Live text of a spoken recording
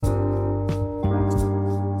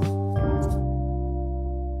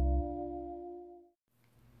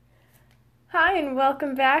Hi, and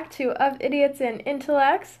welcome back to Of Idiots and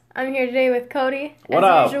Intellects. I'm here today with Cody, What as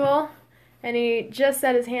up? usual, and he just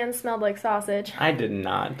said his hands smelled like sausage. I did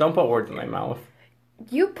not. Don't put words in my mouth.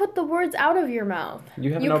 You put the words out of your mouth.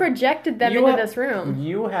 You have You no- projected them You into have- this room.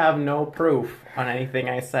 You have no proof on anything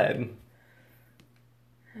I said.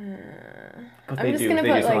 But I'm they just do. gonna They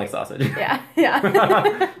put, do smell like- like sausage.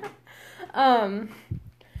 Yeah.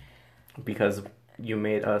 Because you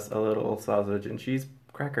made us a little sausage and cheese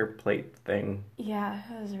cracker plate thing. Yeah,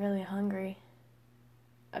 I was really hungry.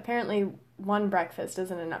 Apparently, one breakfast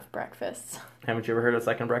isn't enough breakfasts. Haven't you ever heard of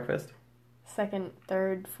second breakfast? Second,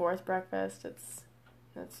 third, fourth breakfast, that's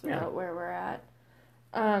Yeah. about where we're at.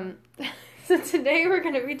 So today we're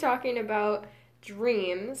going to be talking about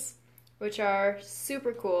dreams, which are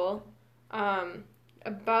super cool.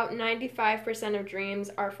 About 95% of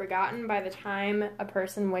dreams are forgotten by the time a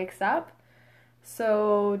person wakes up.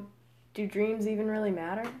 So, do dreams even really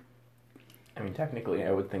matter? I mean, technically,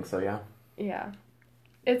 I would think so, yeah. Yeah.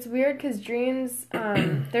 It's weird because dreams,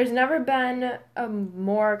 there's never been a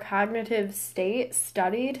more cognitive state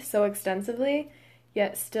studied so extensively,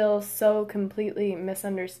 yet still so completely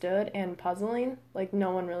misunderstood and puzzling. Like,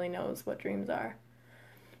 no one really knows what dreams are.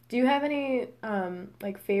 Do you have any,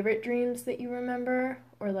 favorite dreams that you remember?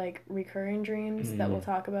 Or, recurring dreams that we'll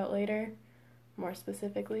talk about later? More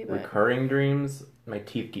specifically, but... Recurring dreams, my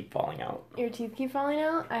teeth keep falling out. Your teeth keep falling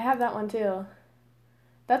out? I have that one, too.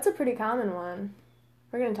 That's a pretty common one.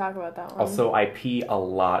 We're going to talk about that one. Also, I pee a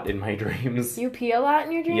lot in my dreams. You pee a lot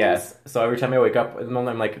in your dreams? Yes. So every time I wake up, at the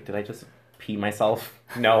moment I'm like, did I just pee myself?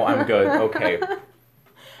 No, I'm good. Okay.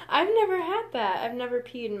 I've never had that. I've never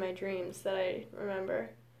peed in my dreams that I remember.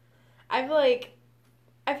 I've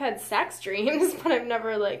had sex dreams, but I've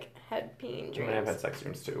never, had peeing I dreams. mean, I've had sex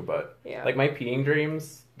dreams too, but Yeah. my peeing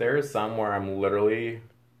dreams, there is some where I'm literally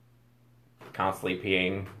constantly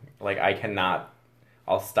peeing. I cannot.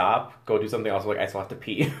 I'll stop, go do something else. I still have to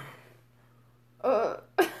pee.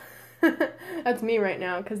 That's me right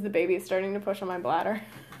now, because the baby is starting to push on my bladder.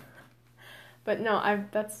 But no,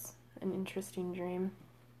 that's an interesting dream.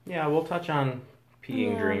 Yeah, we'll touch on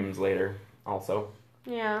peeing Yeah. dreams later. Also,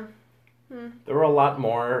 Yeah. there were a lot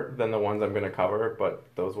more than the ones I'm going to cover, but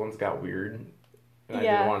those ones got weird, and I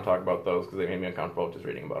Yeah. didn't want to talk about those because they made me uncomfortable just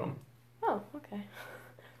reading about them. Oh, okay.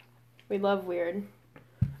 We love weird.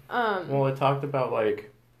 Well, it talked about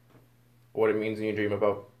what it means when you dream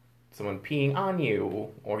about someone peeing on you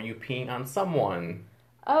or you peeing on someone.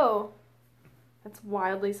 Oh, that's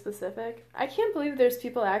wildly specific. I can't believe there's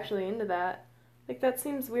people actually into that. That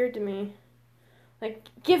seems weird to me.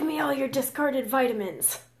 Give me all your discarded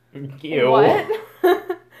vitamins. Ew. What?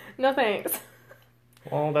 No thanks.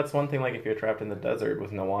 Well, that's one thing. If you're trapped in the desert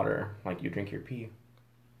with no water, you drink your pee.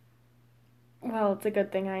 Well, it's a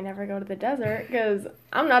good thing I never go to the desert, because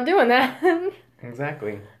I'm not doing that.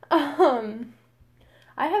 Exactly. I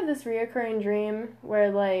have this reoccurring dream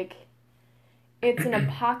where, it's an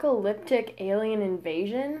apocalyptic alien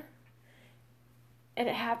invasion. And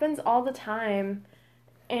it happens all the time.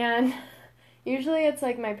 And usually it's,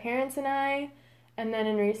 my parents and I, and then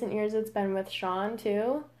in recent years it's been with Sean,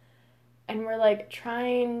 too. And we're,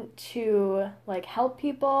 trying to, help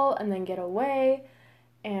people and then get away.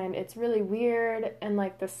 And it's really weird. And,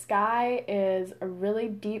 the sky is a really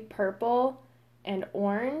deep purple and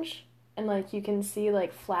orange. And, you can see,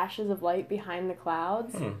 flashes of light behind the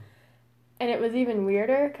clouds. Hmm. And it was even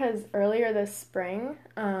weirder because earlier this spring,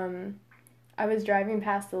 I was driving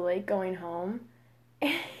past the lake going home,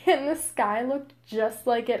 and the sky looked just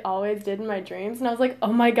like it always did in my dreams, and I was like,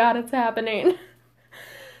 oh my god, it's happening.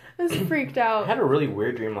 I was freaked I out. had a really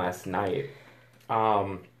weird dream last night.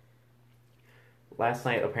 Last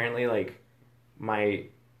night, apparently, my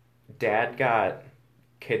dad got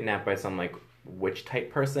kidnapped by some,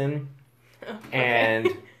 witch-type person, Oh, and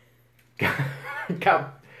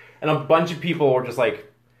and a bunch of people were just,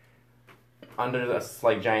 under this,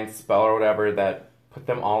 giant spell or whatever that put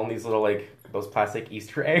them all in these little, those plastic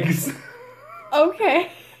Easter eggs.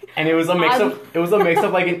 Okay. And it was a mix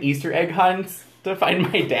of an Easter egg hunt to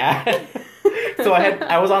find my dad. So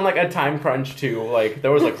I was on a time crunch too.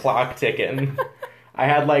 There was a clock ticking. I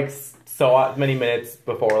had so many minutes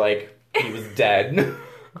before he was dead.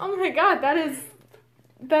 Oh my god, that's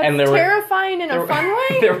And there were- terrifying in a fun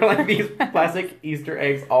way? There were these plastic Easter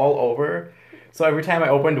eggs all over. So every time I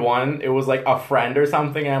opened one, it was a friend or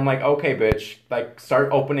something, and I'm like, okay, bitch, start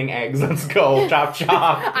opening eggs. Let's go, chop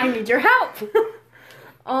chop. I need your help.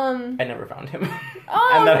 I never found him.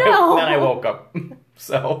 Oh, and then no. then I woke up.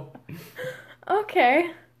 So Okay.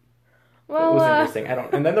 Well, it was interesting.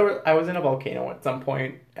 And then I was in a volcano at some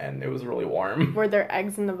point, and it was really warm. were there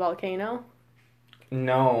eggs in the volcano?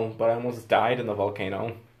 No, but I almost died in the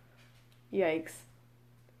volcano. Yikes.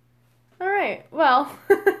 Alright, well.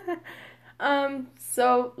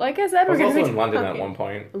 So, like I said, I was we're also going to in London at one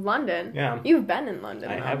point. London? Yeah. You've been in London,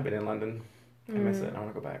 I though. have been in London. I miss it. I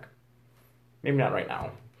want to go back. Maybe not right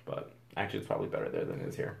now, but actually it's probably better there than it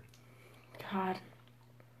is here. God.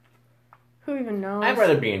 Who even knows? I'd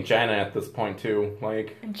rather be in China at this point, too.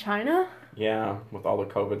 Like, In China? yeah, with all the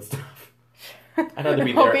COVID stuff. I'd rather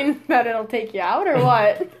be Hoping that it'll take you out, or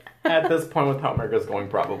what? At this point with how America's going,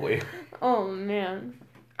 probably. Oh, man.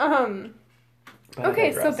 But I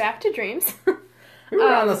Okay, so digress. back to dreams. We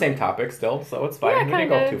were on the same topic still, so it's fine. Yeah, We kind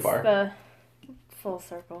didn't of. go too far. The full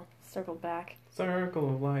circle. Circled back.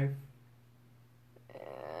 Circle of life.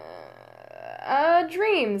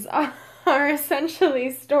 Dreams are essentially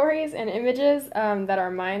stories and images that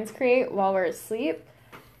our minds create while we're asleep.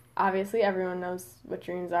 Obviously, everyone knows what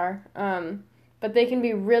dreams are. But they can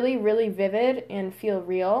be really, really vivid and feel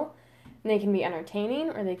real. And they can be entertaining,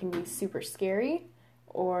 or they can be super scary,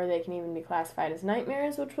 or they can even be classified as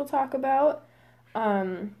nightmares, which we'll talk about.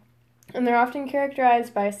 And they're often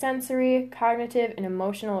characterized by sensory, cognitive, and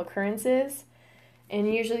emotional occurrences.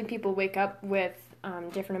 And usually people wake up with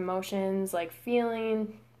different emotions, like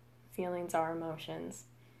feeling. Feelings are emotions.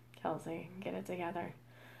 Kelsey, get it together.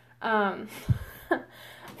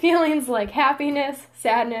 Feelings like happiness,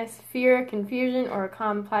 sadness, fear, confusion, or a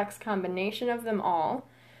complex combination of them all.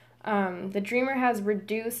 The dreamer has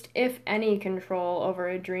reduced, if any, control over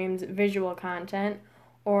a dream's visual content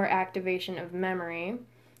or activation of memory,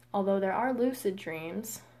 although there are lucid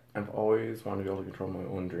dreams. I've always wanted to be able to control my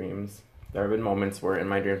own dreams. There have been moments where in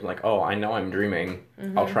my dreams I'm like, oh, I know I'm dreaming.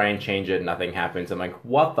 Mm-hmm. I'll try and change it, nothing happens. I'm like,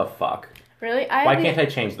 what the fuck? Really? Why can't I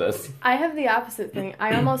change this? I have the opposite thing.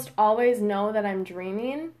 I almost always know that I'm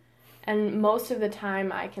dreaming, and most of the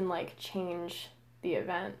time I can, like, change the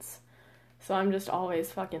events. So I'm just always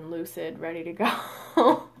fucking lucid, ready to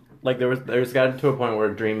go. Like, there's gotten to a point where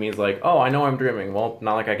dream me's like, oh, I know I'm dreaming. Well,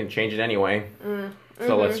 not like I can change it anyway.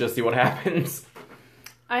 So let's just see what happens.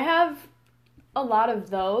 I have a lot of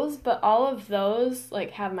those, but all of those,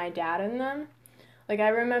 like, have my dad in them. Like, I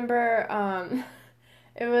remember,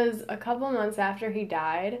 it was a couple months after he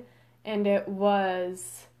died, and it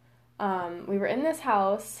was, we were in this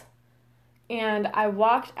house, and I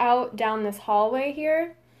walked out down this hallway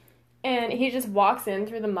here, and he just walks in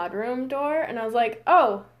through the mudroom door, and I was like,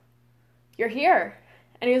 oh, you're here.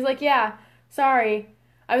 And he was like, yeah, sorry,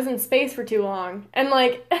 I was in space for too long. And,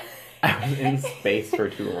 like... I was in space for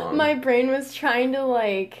too long. My brain was trying to,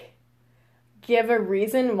 like, give a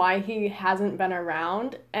reason why he hasn't been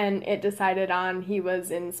around, and it decided on he was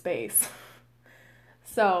in space.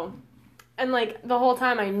 So, and, like, the whole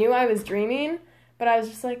time I knew I was dreaming, but I was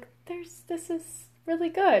just like, this is really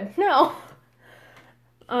good. No.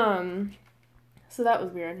 So that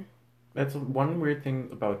was weird. That's one weird thing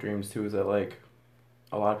about dreams, too, is that, like,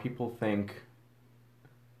 a lot of people think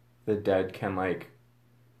the dead can, like,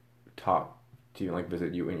 talk to you, like,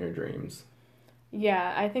 visit you in your dreams.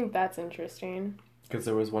 Yeah, I think that's interesting. Because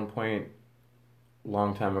there was one point a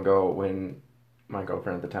long time ago when my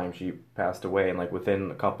girlfriend at the time, she passed away, and, like,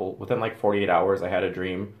 within 48 hours, I had a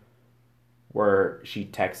dream where she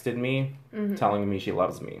texted me telling me she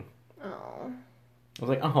loves me. Oh. I was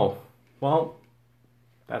like, oh, well,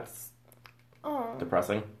 that's Oh.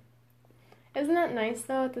 depressing. Isn't that nice,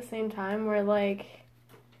 though, at the same time, where, like...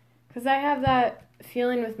 Because I have that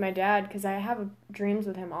feeling with my dad, because I have dreams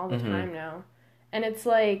with him all the time now. And it's,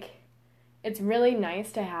 like... It's really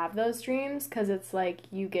nice to have those dreams, because it's, like,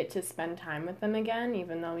 you get to spend time with them again,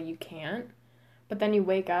 even though you can't. But then you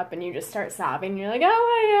wake up and you just start sobbing, and you're like,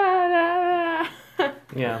 oh my god!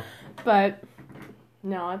 Yeah. But,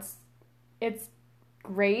 no, it's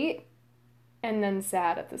great, and then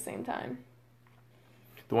sad at the same time.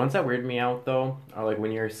 The ones that weird me out, though, are, like,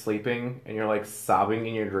 when you're sleeping and you're, like, sobbing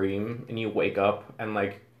in your dream and you wake up and,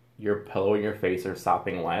 like, your pillow and your face are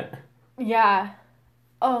sopping wet. Yeah.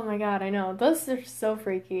 Oh my god, I know. Those are so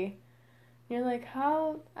freaky. You're like,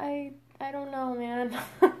 how? I don't know, man.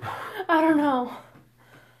 I don't know.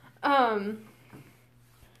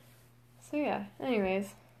 So yeah,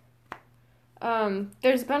 anyways.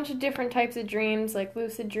 There's a bunch of different types of dreams, like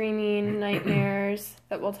lucid dreaming, nightmares,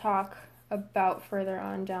 that we'll talk about further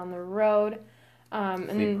on down the road.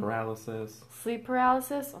 Sleep paralysis. Sleep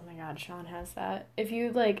paralysis? Oh my god, Sean has that. If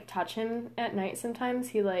you, like, touch him at night sometimes,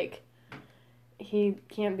 he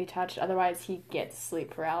can't be touched, otherwise he gets sleep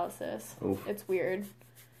paralysis. Oof. It's weird.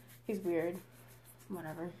 He's weird.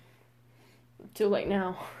 Whatever. Too late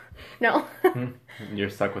now. No. You're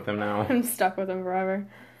stuck with him now. I'm stuck with him forever.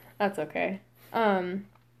 That's okay.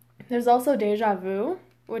 There's also deja vu,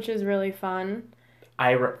 which is really fun.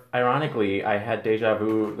 Ironically, I had deja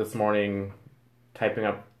vu this morning typing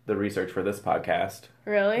up the research for this podcast.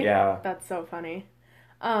 Really? Yeah. That's so funny.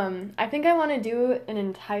 I think I want to do an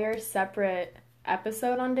entire separate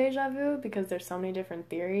episode on deja vu because there's so many different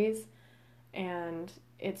theories and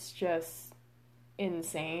it's just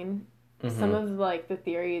insane. Mm-hmm. Some of like the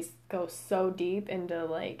theories go so deep into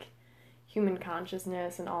like human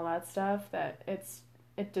consciousness and all that stuff that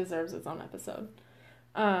it deserves its own episode.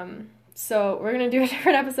 So we're gonna do a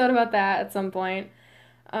different episode about that at some point.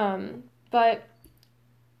 But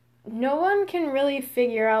no one can really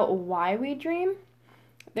figure out why we dream.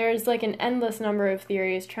 There's like an endless number of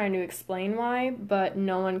theories trying to explain why, but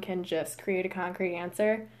no one can just create a concrete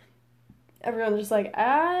answer. Everyone's just like,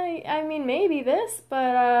 I mean, maybe this, but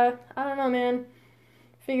I don't know, man.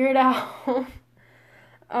 Figure it out.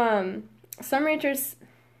 Some researchers...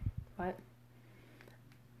 What?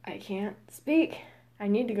 I can't speak. I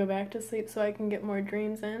need to go back to sleep so I can get more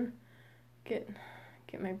dreams in. Get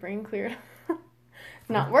my brain cleared. It's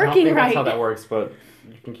not working I don't think right. That's how that works, but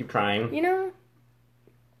you can keep trying. You know,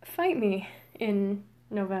 fight me in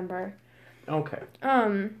November. Okay.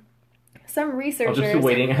 Some researchers... I'll just be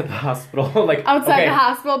waiting at the hospital, like outside the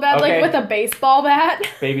hospital bed, okay. like with a baseball bat.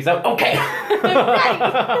 Baby's out. Okay.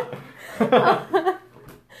 Right.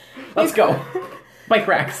 Let's go. Bike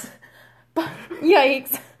racks.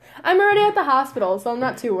 Yikes. I'm already at the hospital, so I'm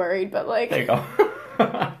not too worried, but like... There you go.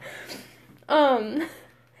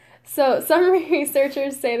 So some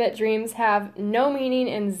researchers say that dreams have no meaning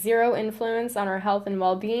and zero influence on our health and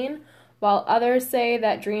well-being, while others say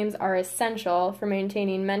that dreams are essential for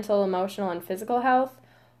maintaining mental, emotional, and physical health,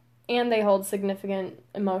 and they hold significant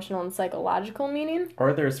emotional and psychological meaning.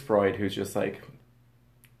 Or there's Freud, who's just like,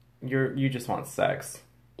 you just want sex.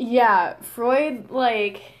 Yeah, Freud,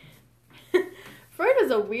 like... Freud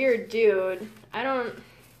was a weird dude. I don't...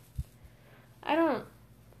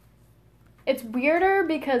 It's weirder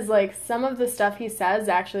because, like, some of the stuff he says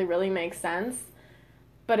actually really makes sense,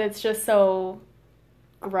 but it's just so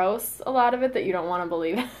gross, a lot of it, that you don't want to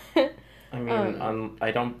believe it. I mean,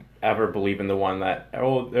 I don't ever believe in the one that,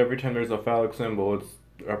 every time there's a phallic symbol, it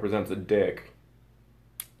represents a dick.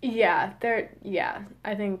 Yeah,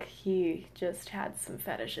 I think he just had some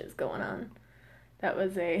fetishes going on. That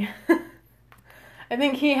was I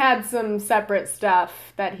think he had some separate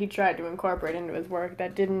stuff that he tried to incorporate into his work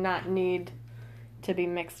that did not need to be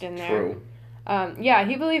mixed in there. True. Yeah,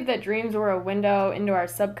 he believed that dreams were a window into our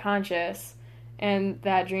subconscious and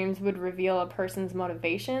that dreams would reveal a person's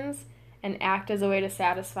motivations and act as a way to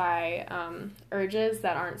satisfy urges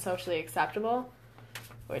that aren't socially acceptable.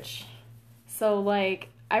 So, like,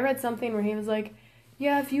 I read something where he was like,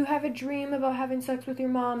 yeah, if you have a dream about having sex with your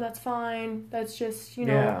mom, that's fine. That's just,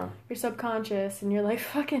 your subconscious. And you're like,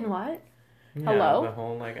 fucking what? Yeah, Hello? The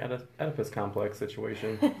whole, like, Oedipus complex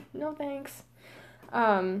situation. No thanks.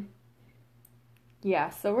 Yeah,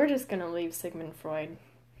 so we're just gonna leave Sigmund Freud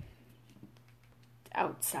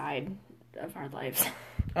outside of our lives.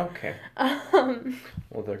 Okay.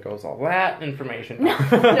 Well, there goes all that information.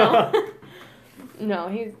 No,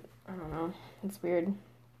 he's... I don't know. It's weird.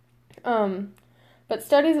 But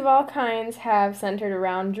studies of all kinds have centered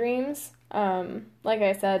around dreams. Like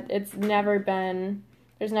I said, there's never been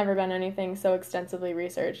anything so extensively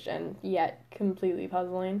researched and yet completely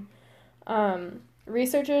puzzling.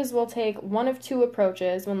 Researchers will take one of two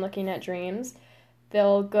approaches when looking at dreams.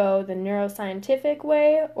 They'll go the neuroscientific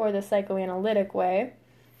way or the psychoanalytic way.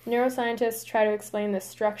 Neuroscientists try to explain the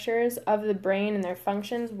structures of the brain and their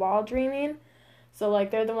functions while dreaming. So,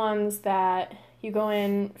 like, they're the ones that you go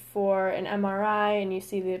in for an MRI and you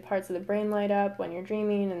see the parts of the brain light up when you're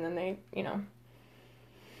dreaming, and then they,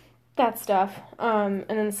 that stuff. And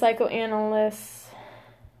then psychoanalysts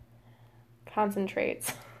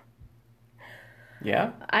concentrates.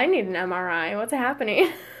 Yeah? I need an MRI. What's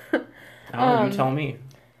happening? Oh, you tell me.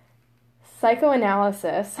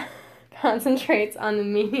 Psychoanalysis concentrates on the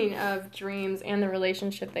meaning of dreams and the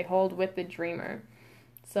relationship they hold with the dreamer.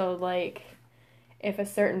 So, like, if a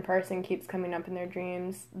certain person keeps coming up in their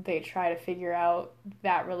dreams, they try to figure out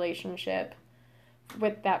that relationship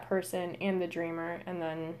with that person and the dreamer, and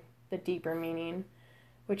then the deeper meaning,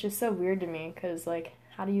 which is so weird to me, because, like,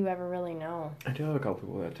 how do you ever really know? I do have a couple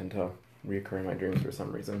people that tend to reoccur in my dreams for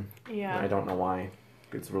some reason. Yeah. And I don't know why.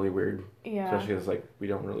 It's really weird. Yeah. Especially because, like, we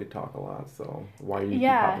don't really talk a lot, so why do you keep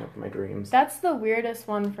popping up in my dreams? That's the weirdest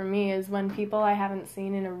one for me, is when people I haven't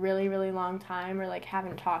seen in a really, really long time or, like,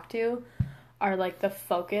 haven't talked to are, like, the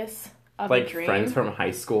focus of a dream. Like, friends from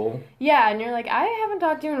high school? Yeah, and you're like, I haven't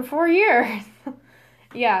talked to you in 4 years.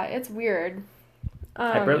 Yeah, it's weird.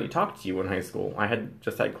 I barely talked to you in high school. I had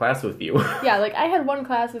just had class with you. Yeah, like, I had one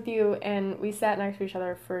class with you, and we sat next to each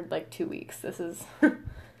other for, like, 2 weeks. This is...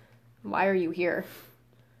 Why are you here?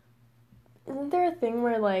 Isn't there a thing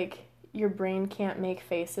where, like, your brain can't make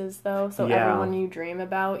faces, though? So everyone you dream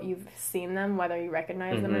about, you've seen them, whether you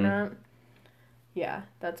recognize them or not? Yeah,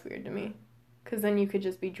 that's weird to me. Because then you could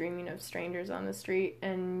just be dreaming of strangers on the street,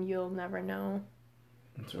 and you'll never know.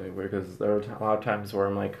 It's really weird, because there are a lot of times where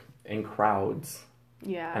I'm, like, in crowds.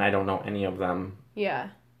 Yeah. And I don't know any of them. Yeah.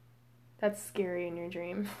 That's scary in your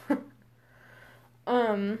dream.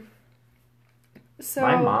 So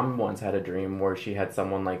my mom once had a dream where she had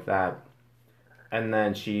someone like that. And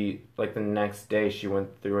then she, like, the next day, she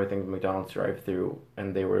went through, I think, the McDonald's drive-thru,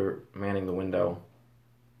 and they were manning the window.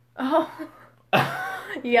 Oh.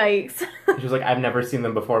 Yikes. She was like, I've never seen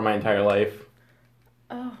them before in my entire life.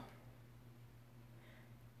 Oh.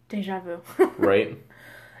 Deja vu. Right?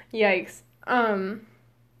 Yikes.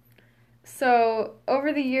 So,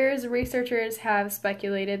 over the years, researchers have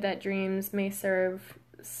speculated that dreams may serve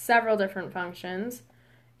several different functions,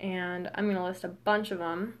 and I'm going to list a bunch of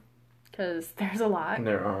them, because there's a lot.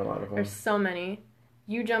 There are a lot of them. There's so many.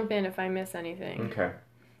 You jump in if I miss anything. Okay.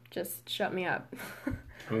 Just shut me up.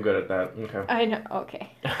 I'm good at that. Okay. I know.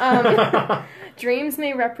 Okay. Dreams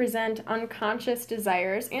may represent unconscious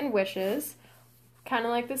desires and wishes, kind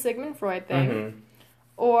of like the Sigmund Freud thing,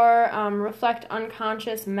 or reflect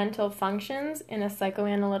unconscious mental functions in a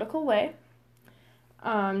psychoanalytical way.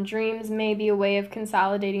 Dreams may be a way of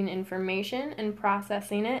consolidating information and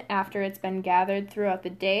processing it after it's been gathered throughout the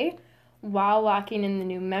day, while locking in the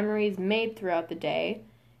new memories made throughout the day.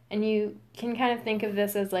 And you can kind of think of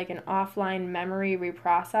this as like an offline memory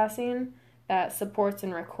reprocessing that supports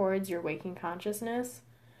and records your waking consciousness.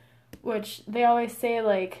 Which they always say,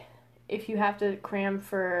 like, if you have to cram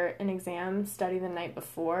for an exam, study the night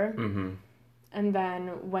before. And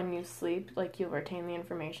then when you sleep, like, you'll retain the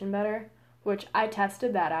information better. Which I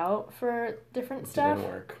tested that out for different stuff. It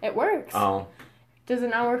didn't work. It works. Oh. Does it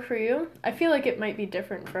not work for you? I feel like it might be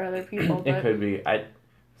different for other people. But... It could be.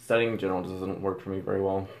 Studying in general doesn't work for me very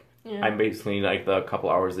well. Yeah. I basically need, like, the couple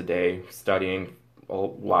hours a day studying a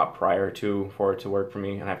lot prior to for it to work for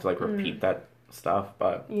me, and I have to, like, repeat that stuff,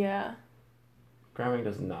 but... Yeah. Cramming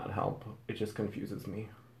does not help. It just confuses me.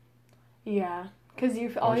 Yeah. Because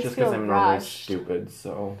you always just feel I'm rushed. Normally stupid,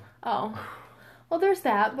 so... Oh. Well, there's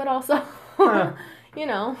that, but also, you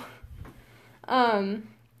know.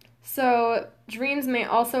 So, dreams may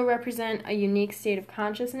also represent a unique state of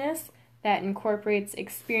consciousness that incorporates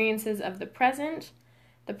experiences of the present,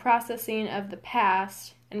 the processing of the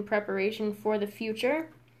past, and preparation for the future.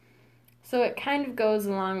 So it kind of goes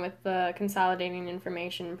along with the consolidating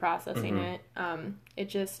information and processing it. It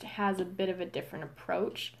just has a bit of a different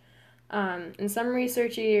approach. And some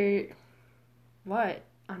researchers... What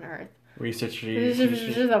on earth?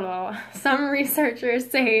 Some researchers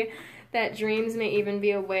say that dreams may even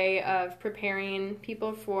be a way of preparing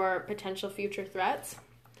people for potential future threats,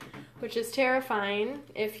 which is terrifying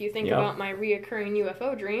if you think about my reoccurring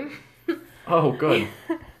UFO dream. Oh, good.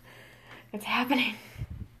 It's happening.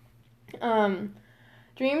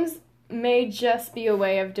 Dreams may just be a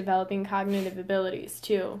way of developing cognitive abilities,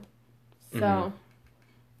 too. So,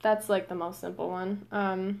 that's, like, the most simple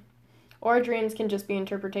one. Or dreams can just be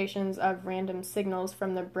interpretations of random signals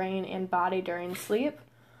from the brain and body during sleep.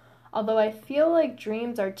 Although I feel like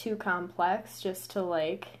dreams are too complex just to,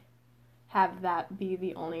 like, have that be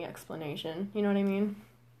the only explanation. You know what I mean?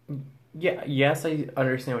 Yeah, yes, I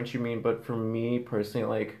understand what you mean, but for me personally,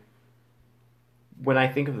 like, when I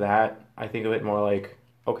think of that, I think of it more like,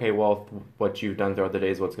 okay, well, what you've done throughout the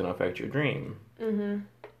day is what's going to affect your dream.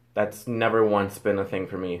 That's never once been a thing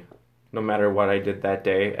for me. No matter what I did that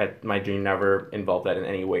day, my dream never involved that in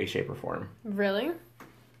any way, shape, or form. Really?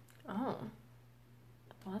 Oh.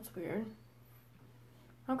 Well, that's weird.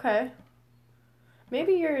 Okay.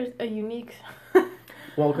 Maybe you're a unique...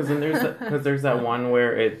 Well, because there's that one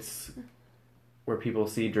where people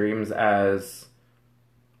see dreams as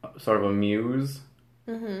sort of a muse.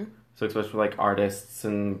 So especially like artists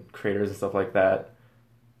and creators and stuff like that,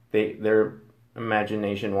 their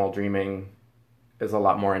imagination while dreaming is a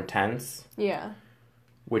lot more intense. Yeah.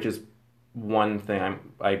 Which is one thing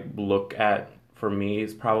I look at for me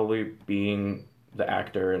is probably being the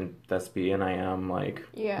actor and thespian I am. Like,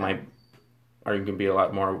 are you gonna be a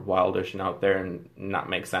lot more wildish and out there and not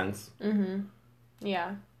make sense?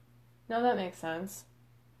 Yeah. No, that makes sense.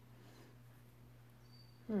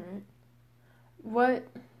 Alright.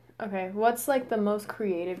 What's like the most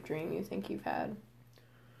creative dream you think you've had?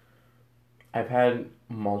 I've had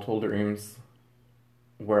multiple dreams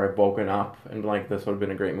where I've woken up and like, this would have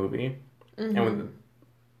been a great movie. And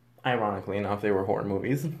Ironically enough, they were horror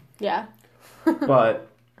movies. Yeah. But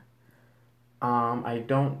I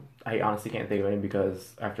honestly can't think of any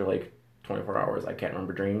because after like 24 hours, I can't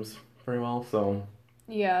remember dreams very well. So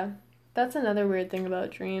Yeah. That's another weird thing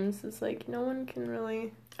about dreams. It's like no one can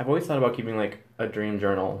really. I've always thought about keeping like a dream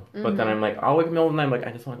journal, but then Mhm. I'm like, I'll wake up in the middle of the night, I'm like,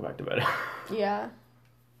 I just want to go back to bed. Yeah.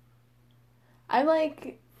 I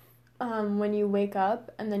like when you wake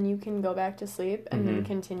up and then you can go back to sleep and then Mhm.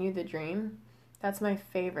 continue the dream. That's my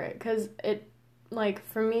favorite because like,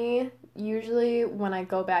 for me, usually when I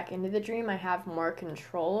go back into the dream, I have more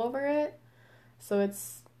control over it. So it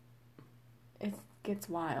gets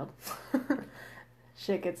wild.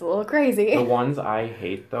 Shit gets a little crazy. The ones I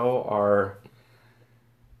hate though are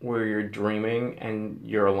where you're dreaming and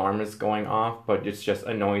your alarm is going off, but it's just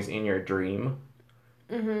a noise in your dream.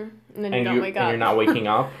 Mm-hmm. And then you don't wake up. And you're not waking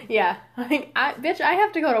up. Yeah. Bitch, I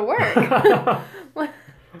have to go to work.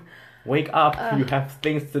 Wake up. You have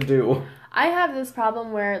things to do. I have this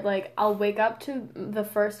problem where, like, I'll wake up to the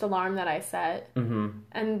first alarm that I set, Mm-hmm.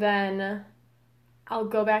 and then I'll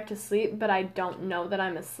go back to sleep, but I don't know that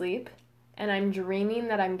I'm asleep, and I'm dreaming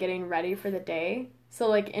that I'm getting ready for the day. So,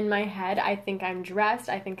 like, in my head, I think I'm dressed,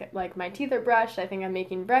 I think, like, my teeth are brushed, I think I'm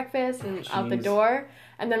making breakfast and out the door,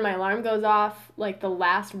 and then my alarm goes off, like, the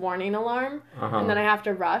last warning alarm, and then I have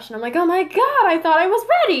to rush, and I'm like, oh my god, I thought I was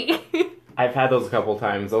ready! I've had those a couple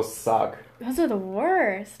times. Those suck. Those are the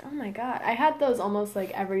worst. Oh my god. I had those almost, like,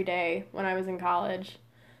 every day when I was in college.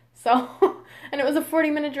 So, and it was a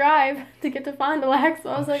 40-minute drive to get to Fond du Lac, so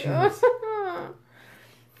I was like, that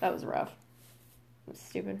was rough. It was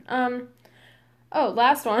stupid.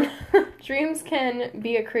 Last one. Dreams can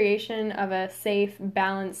be a creation of a safe,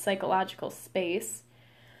 balanced psychological space.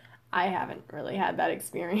 I haven't really had that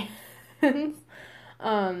experience.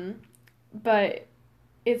 But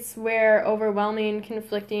it's where overwhelming,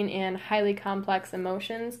 conflicting, and highly complex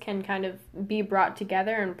emotions can kind of be brought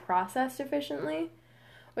together and processed efficiently.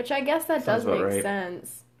 Which I guess that does make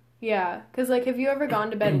sense. Yeah, because, like, have you ever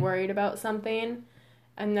gone to bed worried about something,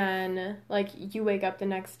 and then, like, you wake up the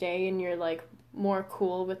next day and you're, like, more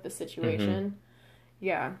cool with the situation? Mm-hmm.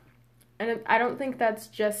 Yeah. And I don't think that's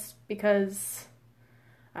just because,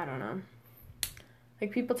 I don't know.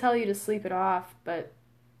 Like, people tell you to sleep it off, but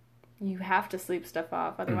you have to sleep stuff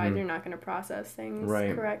off, otherwise you're not going to process things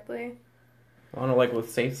correctly. I don't know, like, with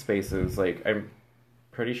safe spaces, like, I'm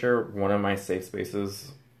pretty sure one of my safe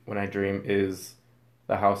spaces when I dream is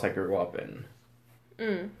the house I grew up in.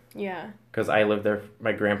 Yeah. Because I lived there,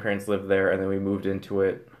 my grandparents lived there, and then we moved into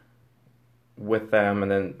it with them,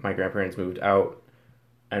 and then my grandparents moved out,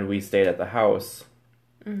 and we stayed at the house.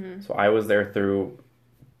 Mm-hmm. So I was there through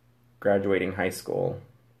graduating high school.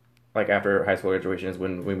 Like, after high school graduation is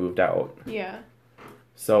when we moved out. Yeah.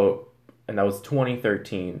 So, and that was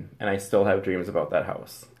 2013, and I still have dreams about that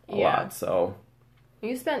house a lot, so.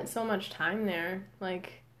 You spent so much time there,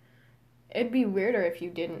 like, it'd be weirder if you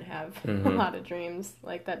didn't have a lot of dreams,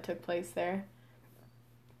 like, that took place there.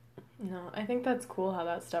 No, I think that's cool how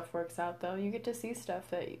that stuff works out, though. You get to see stuff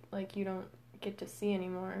that, like, you don't get to see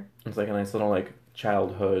anymore. It's like a nice little, like,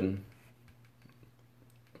 childhood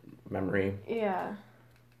memory. Yeah.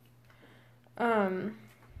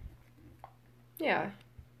 Yeah.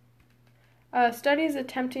 Studies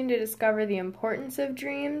attempting to discover the importance of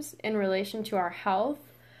dreams in relation to our health.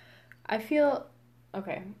 I feel,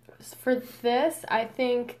 okay, for this, I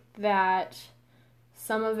think that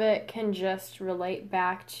some of it can just relate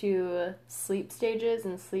back to sleep stages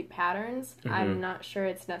and sleep patterns. Mm-hmm. I'm not sure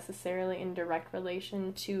it's necessarily in direct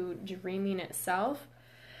relation to dreaming itself,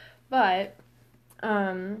 but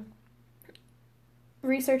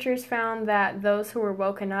researchers found that those who were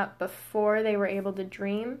woken up before they were able to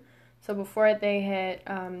dream, so before they hit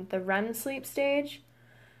the REM sleep stage,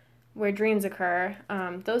 where dreams occur,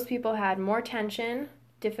 those people had more tension,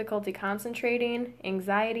 difficulty concentrating,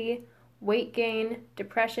 anxiety, weight gain,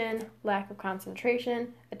 depression, lack of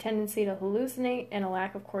concentration, a tendency to hallucinate, and a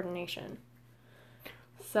lack of coordination.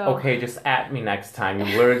 So, okay, just at me next time.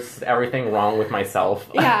 You learned everything wrong with myself.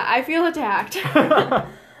 Yeah, I feel attacked.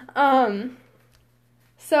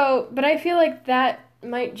 But I feel like that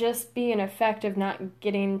might just be an effect of not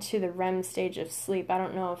getting to the REM stage of sleep. I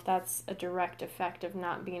don't know if that's a direct effect of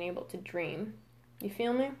not being able to dream. You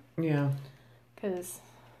feel me? Yeah. Because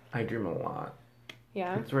I dream a lot.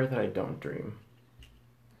 Yeah? It's rare that I don't dream.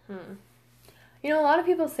 You know, a lot of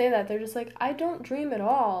people say that. They're just like, I don't dream at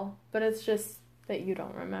all. But it's just that you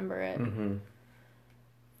don't remember it. Mm-hmm.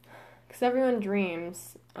 Because everyone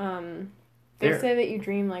dreams. They say that you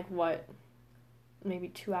dream, like, what? Maybe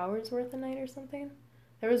 2 hours worth a night or something?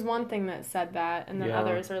 There was one thing that said that, and then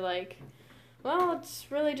others are like, Well, it's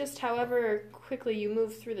really just however quickly you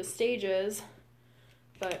move through the stages.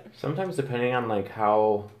 But sometimes depending on like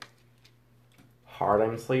how hard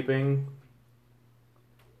I'm sleeping,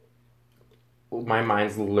 my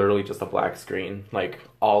mind's literally just a black screen. Like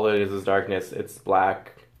all it is darkness. It's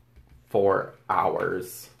black for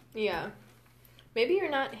hours. yeah. Maybe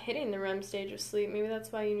you're not hitting the REM stage of sleep. Maybe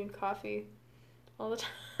that's why you need coffee all the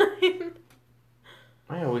time.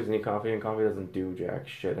 I always need coffee, and coffee doesn't do jack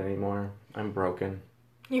shit anymore. I'm broken.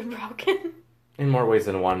 You're broken. In more ways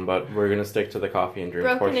than one, but we're gonna stick to the coffee and drink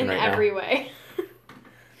Broken portion in right now. every way.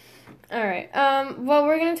 All right. Well,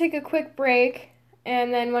 we're gonna take a quick break,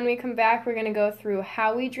 and then when we come back, we're gonna go through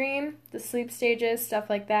how we dream, the sleep stages, stuff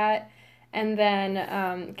like that, and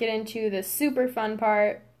then get into the super fun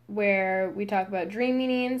part where we talk about dream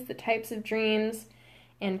meanings, the types of dreams,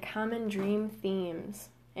 and common dream themes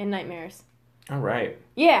and nightmares. All right.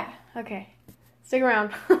 Yeah. Okay. Stick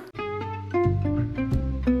around.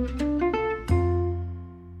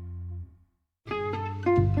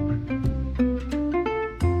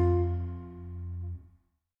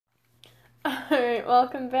 Alright,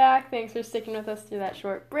 welcome back. Thanks for sticking with us through that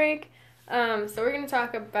short break. So we're going to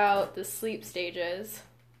talk about the sleep stages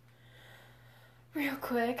real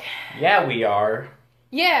quick. Yeah, we are.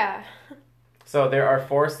 Yeah. So there are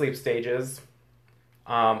 4 sleep stages.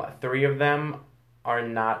 3 of them are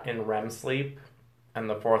not in REM sleep, and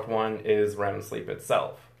the 4th one is REM sleep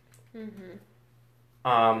itself.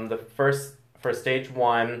 The first, for stage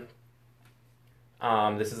 1,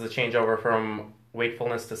 this is a changeover from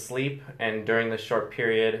wakefulness to sleep, and during this short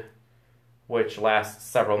period, which lasts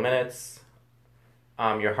several minutes,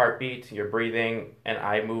 your heartbeat, your breathing, and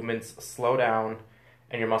eye movements slow down,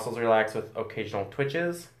 and your muscles relax with occasional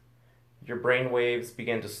twitches. Your brain waves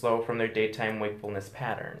begin to slow from their daytime wakefulness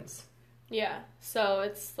patterns. Yeah, so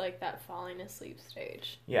it's like that falling asleep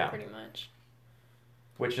stage. Yeah. Pretty much.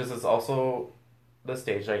 Which is also the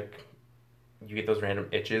stage, like, you get those random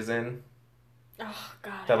itches in Oh,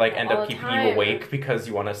 God. that, like, end all up the keeping time. you awake because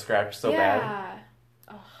you want to scratch so bad. Yeah.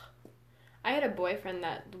 Oh. I had a boyfriend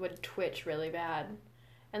that would twitch really bad.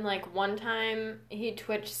 And, like, one time he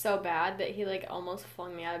twitched so bad that he, like, almost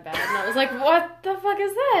flung me out of bed. And I was like, what the fuck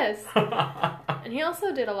is this? And he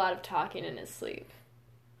also did a lot of talking in his sleep.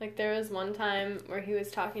 Like, there was one time where he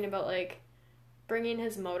was talking about, like, bringing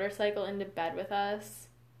his motorcycle into bed with us.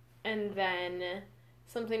 And then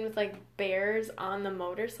something with, like, bears on the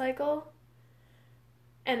motorcycle.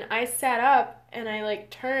 And I sat up and I,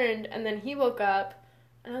 like, turned. And then he woke up.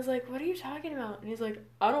 And I was like, what are you talking about? And he's like,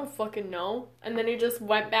 I don't fucking know. And then he just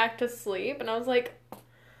went back to sleep. And I was like,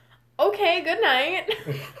 okay, good night.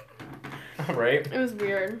 All right. It was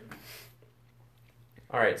weird.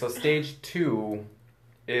 All right, so stage 2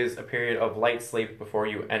 is a period of light sleep before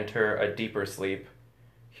you enter a deeper sleep.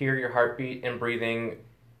 Here, your heartbeat and breathing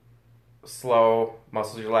slow,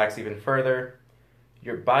 muscles relax even further.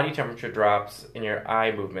 Your body temperature drops and your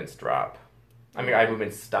eye movements drop. Your eye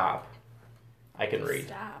movements stop. I can read.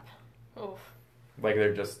 Stop. Oof. Like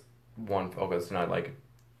they're just one focus, not like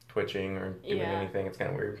twitching or doing anything. It's kind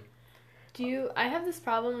of weird. I have this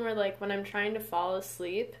problem where, like, when I'm trying to fall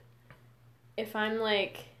asleep, if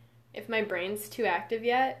my brain's too active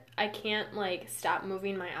yet, I can't, like, stop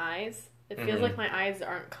moving my eyes. It feels like my eyes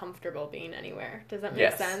aren't comfortable being anywhere. Does that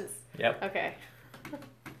make sense? Yep. Okay.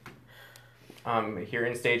 Here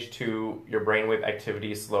in stage 2, your brainwave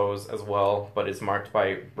activity slows as well, but is marked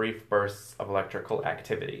by brief bursts of electrical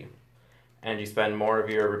activity. And you spend more of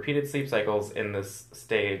your repeated sleep cycles in this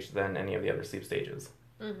stage than any of the other sleep stages.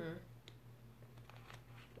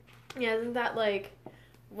 Yeah, isn't that, like,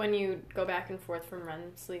 when you go back and forth from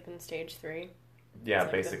REM sleep in stage 3? Yeah,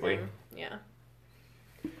 Like basically. Yeah.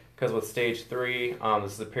 Because with stage 3,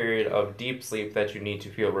 this is a period of deep sleep that you need to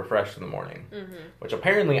feel refreshed in the morning. Which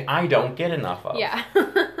apparently I don't get enough of. Yeah.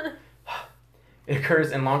 It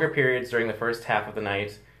occurs in longer periods during the first half of the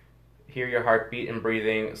night. Here your heartbeat and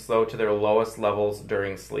breathing slow to their lowest levels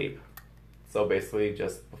during sleep. So basically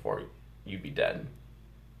just before you'd be dead.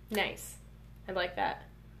 Nice. I like that.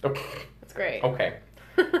 Okay. That's great. Okay.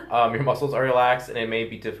 Your muscles are relaxed and it may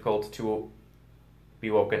be difficult to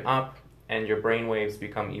be woken up, and your brain waves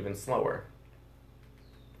become even slower.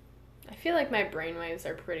 I feel like my brain waves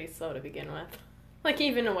are pretty slow to begin with. Like,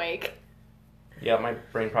 even awake. Yeah, my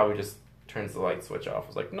brain probably just turns the light switch off.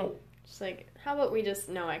 It's like, no. Just like, how about we just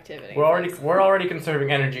no activity? We're already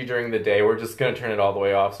conserving energy during the day. We're just gonna turn it all the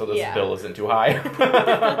way off so this bill isn't too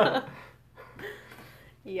high.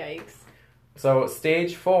 Yikes. So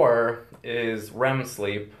stage 4 is REM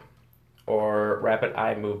sleep, or rapid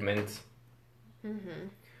eye movement.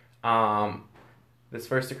 This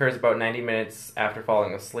first occurs about 90 minutes after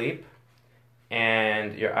falling asleep.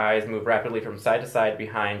 and your eyes move rapidly from side to side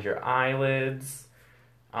behind your eyelids.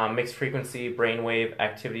 Mixed frequency brainwave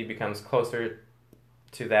activity becomes closer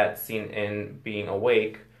to that seen in being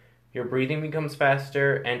awake. Your breathing becomes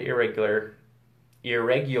faster and irregular.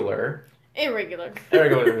 Irregular.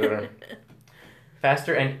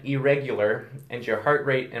 Faster and irregular, and your heart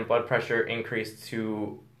rate and blood pressure increase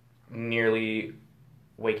to nearly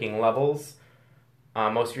waking levels.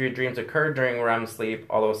 Most of your dreams occur during REM sleep,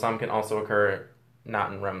 although some can also occur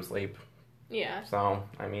not in REM sleep. Yeah. So,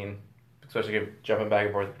 I mean, especially if you're jumping back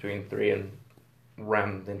and forth between 3 and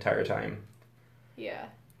REM the entire time. Yeah.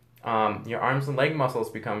 Your arms and leg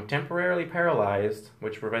muscles become temporarily paralyzed,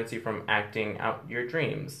 which prevents you from acting out your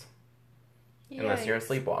dreams. Yikes. Unless you're a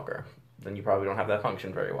sleepwalker. Then you probably don't have that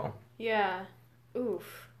function very well. Yeah.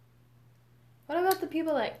 Oof. What about the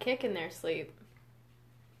people that kick in their sleep?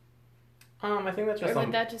 I think that's just I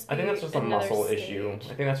think that's just a muscle stage? issue.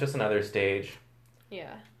 I think that's just another stage.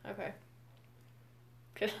 Yeah. Okay.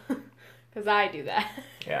 Because I do that.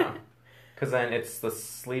 Yeah. Because then it's the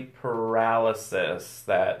sleep paralysis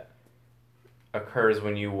that occurs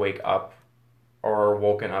when you wake up or are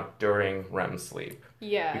woken up during REM sleep.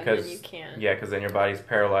 Yeah, because and then you can't. Yeah, because then your body's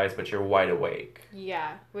paralyzed, but you're wide awake.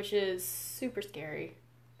 Yeah, which is super scary.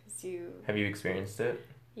 Have you experienced it?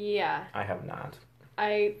 Yeah. I have not.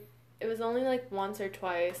 It was only like once or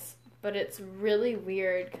twice, but it's really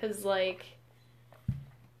weird because, like,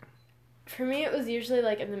 for me it was usually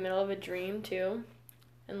like in the middle of a dream too,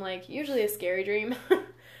 and like usually a scary dream.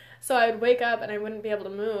 So I would wake up and I wouldn't be able to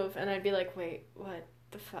move, and I'd be like, wait, what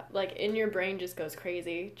the fuck? Like, in your brain just goes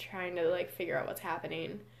crazy trying to like figure out what's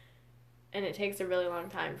happening, and it takes a really long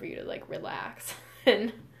time for you to like relax.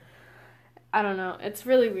 And I don't know, it's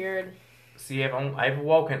really weird. See, I've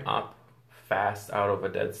woken up fast out of a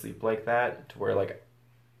dead sleep like that, to where like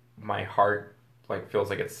my heart like feels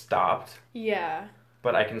like it's stopped. Yeah.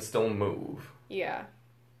 But I can still move. Yeah.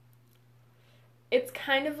 It's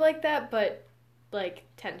kind of like that, but like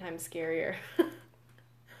 10 times scarier.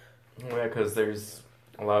 Yeah, because there's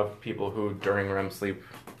a lot of people who during REM sleep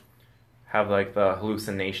have like the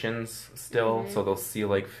hallucinations still, so they'll see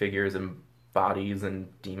like figures and bodies and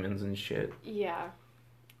demons and shit. Yeah.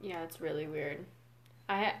 Yeah, it's really weird.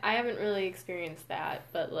 I haven't really experienced that,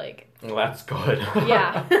 but like... Well, that's good.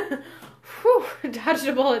 Yeah. Whew, dodged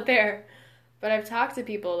a bullet there. But I've talked to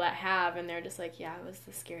people that have, and they're just like, yeah, it was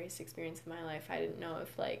the scariest experience of my life. I didn't know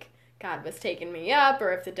if, like, God was taking me up,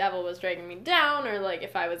 or if the devil was dragging me down, or, like,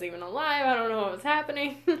 if I was even alive. I don't know what was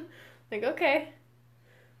happening. Like, okay.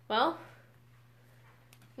 Well,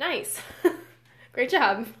 nice. Great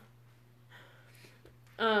job.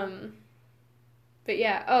 But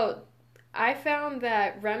yeah, I found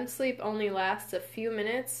that REM sleep only lasts a few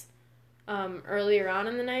minutes earlier on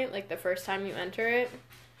in the night, like the first time you enter it,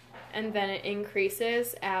 and then it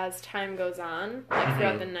increases as time goes on, like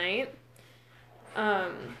throughout the night.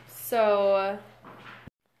 So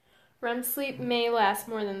REM sleep may last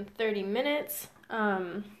more than 30 minutes,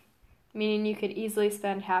 meaning you could easily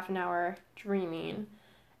spend half an hour dreaming,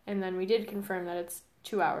 and then we did confirm that it's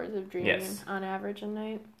 2 hours of dreaming on average a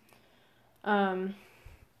night.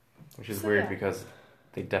 Which is weird because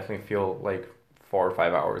they definitely feel like 4 or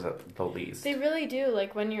 5 hours at the least. They really do.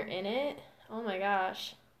 Like, when you're in it, oh my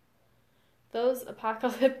gosh. Those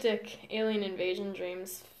apocalyptic alien invasion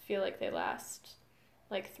dreams feel like they last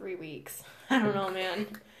like 3 weeks. I don't know, man.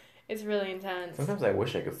 It's really intense. Sometimes I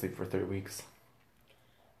wish I could sleep for 3 weeks.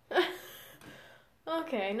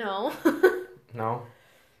 Okay, no. No?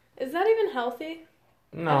 Is that even healthy?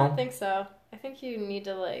 No. I don't think so. I think you need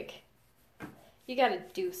to, like... You gotta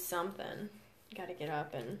do something. You gotta get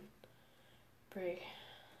up and break.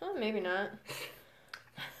 Oh, maybe not.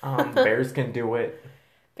 Bears can do it.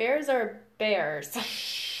 Bears are bears.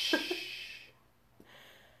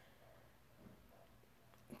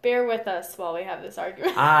 Bear with us while we have this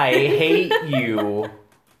argument. I hate you.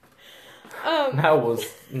 That was...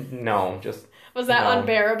 No, just... Was that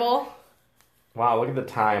unbearable? Wow, look at the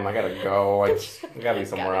time. I gotta go. I gotta be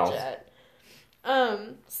somewhere else.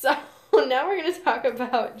 So now we're gonna talk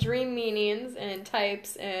about dream meanings and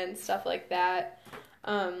types and stuff like that.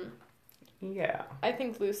 Yeah. I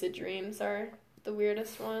think lucid dreams are the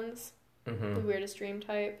weirdest ones. Mm-hmm. The weirdest dream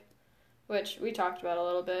type, which we talked about a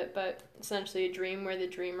little bit, but essentially a dream where the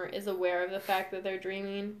dreamer is aware of the fact that they're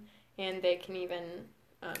dreaming, and they can even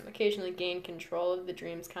occasionally gain control of the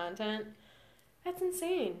dream's content. That's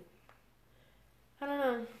insane. I don't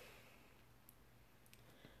know.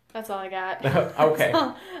 That's all I got. Okay.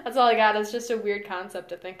 That's all I got. It's just a weird concept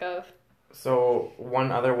to think of. So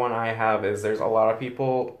one other one I have is there's a lot of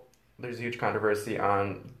people, there's huge controversy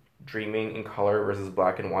on dreaming in color versus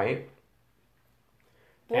black and white.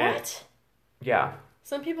 What? Yeah.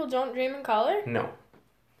 Some people don't dream in color? No.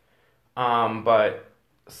 But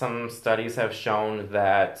some studies have shown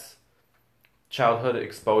that childhood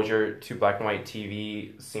exposure to black and white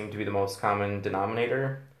TV seemed to be the most common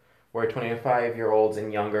denominator, where 25-year-olds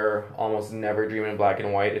and younger almost never dream in black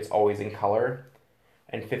and white. It's always in color.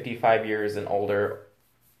 And 55 years and older,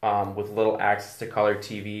 with little access to color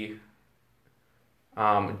TV,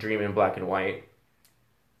 dream in black and white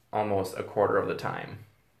almost a quarter of the time.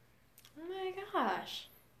 Oh my gosh.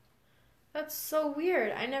 That's so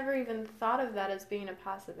weird. I never even thought of that as being a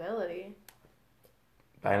possibility.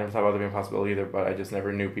 I never thought about it being a possibility either, but I just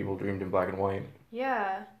never knew people dreamed in black and white.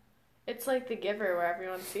 Yeah. It's like The Giver, where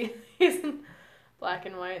everyone sees in black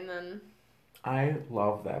and white, and then... I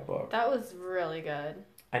love that book. That was really good.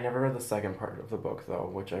 I never read the second part of the book, though,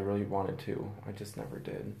 which I really wanted to. I just never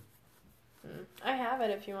did. I have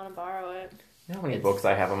it if you want to borrow it. You know how many books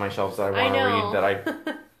I have on my shelves that I want to read that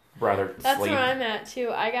I'd rather That's sleep? where I'm at,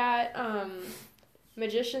 too. I got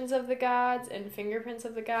Magicians of the Gods and Fingerprints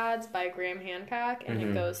of the Gods by Graham Hancock, and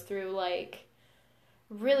it goes through, like,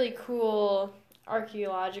 really cool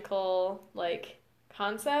archaeological, like,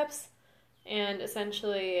 concepts, and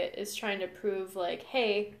essentially is trying to prove, like,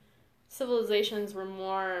 hey, civilizations were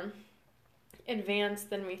more advanced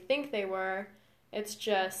than we think they were. It's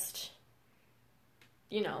just,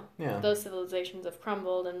 you know, those civilizations have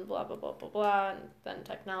crumbled and blah, blah, blah, blah, blah, and then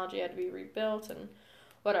technology had to be rebuilt and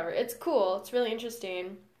whatever. It's cool. It's really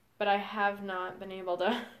interesting, but I have not been able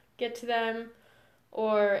to get to them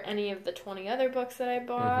or any of the 20 other books that I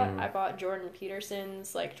bought. I bought Jordan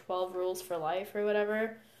Peterson's, like, 12 Rules for Life or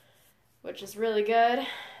whatever, which is really good,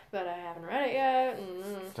 but I haven't read it yet.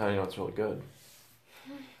 How do you know it's really good?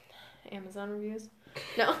 Amazon reviews?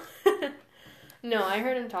 No. No, I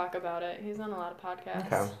heard him talk about it. He's on a lot of podcasts.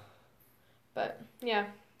 Okay. But, yeah.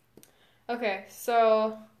 Okay,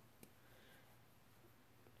 so...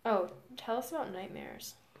 Oh, tell us about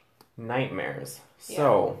nightmares. Nightmares. Yeah.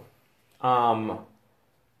 So,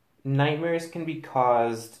 nightmares can be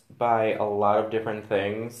caused by a lot of different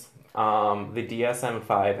things. The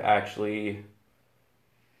DSM-5 actually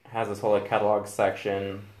has this whole catalog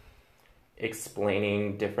section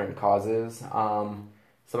explaining different causes.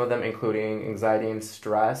 Some of them including anxiety and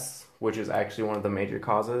stress, which is actually one of the major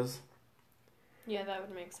causes. Yeah, that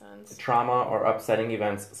would make sense. Trauma or upsetting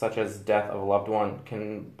events such as death of a loved one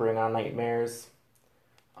can bring on nightmares.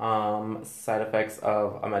 Side effects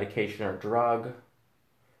of a medication or drug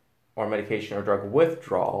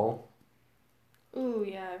withdrawal. Ooh,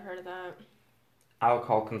 yeah, I've heard of that.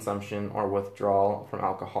 Alcohol consumption or withdrawal from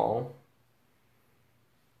alcohol.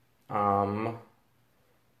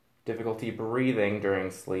 Difficulty breathing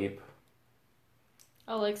during sleep.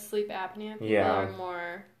 Oh, like sleep apnea? People are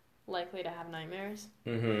more likely to have nightmares.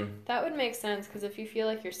 That would make sense, because if you feel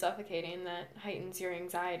like you're suffocating, that heightens your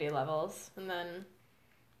anxiety levels, and then,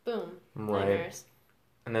 boom, nightmares.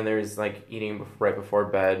 And then there's, like, eating right before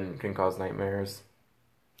bed can cause nightmares.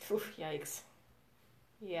 Oof, yikes.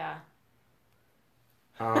 Yeah.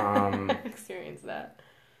 I've experienced that.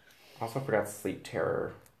 Also forgot sleep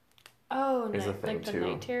terror. Oh, like the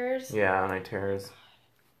night terrors? Yeah, night terrors.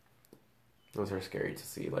 Those are scary to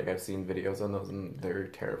see. Like, I've seen videos on those, and they're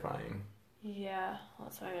terrifying. Yeah, well,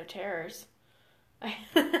 that's why they're terrors.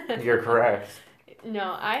 You're correct.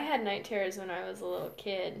 No, I had night terrors when I was a little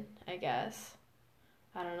kid, I guess.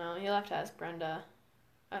 I don't know. You'll have to ask Brenda.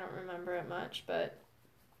 I don't remember it much, but...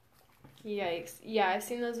 Yikes. Yeah, I've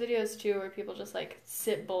seen those videos, too, where people just, like,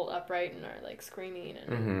 sit bolt upright and are, like, screaming,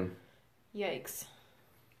 and... Yikes.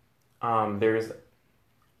 There's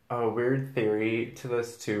a weird theory to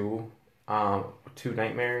this, too. To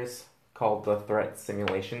nightmares called the threat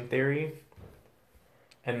simulation theory.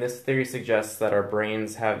 And this theory suggests that our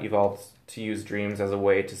brains have evolved to use dreams as a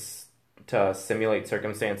way to simulate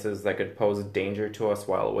circumstances that could pose danger to us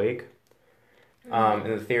while awake. In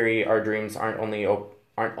the theory, our dreams aren't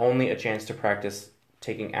only a chance to practice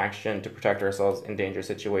taking action to protect ourselves in dangerous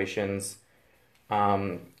situations,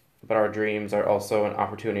 but our dreams are also an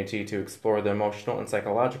opportunity to explore the emotional and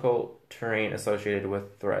psychological terrain associated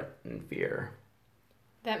with threat and fear.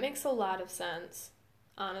 That makes a lot of sense,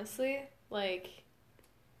 honestly. Like,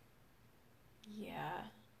 yeah.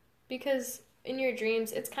 Because in your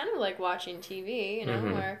dreams, it's kind of like watching TV, you know,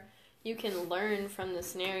 where you can learn from the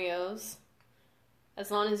scenarios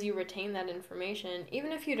as long as you retain that information.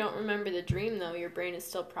 Even if you don't remember the dream, though, your brain is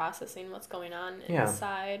still processing what's going on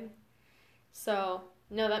inside. So...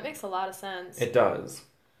 No, that makes a lot of sense. It does.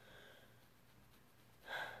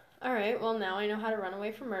 All right, well, now I know how to run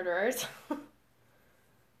away from murderers.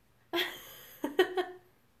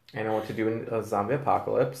 I know what to do in a zombie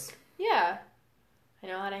apocalypse. Yeah. I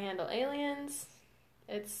know how to handle aliens.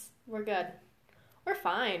 We're good. We're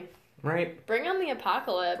fine. Right? Bring on the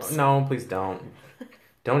apocalypse. No, please don't.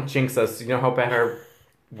 Don't jinx us. You know how bad our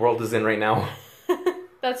world is in right now.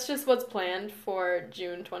 That's just what's planned for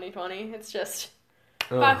June 2020. It's just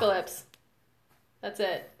Ugh. apocalypse. That's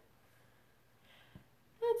it.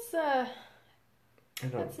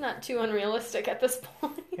 That's not too unrealistic at this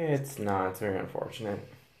point. It's not. It's very unfortunate.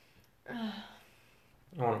 I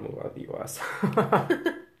want to move out of the U.S.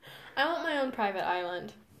 I want my own private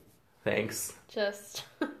island. Thanks. Just,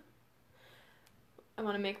 I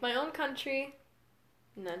want to make my own country,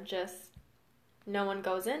 and then just, no one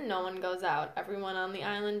goes in, no one goes out. Everyone on the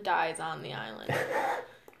island dies on the island.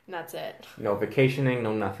 And that's it. No vacationing,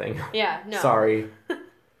 no nothing. Yeah, no. Sorry.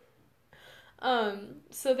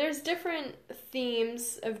 So there's different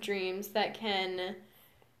themes of dreams that can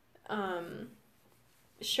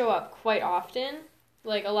show up quite often.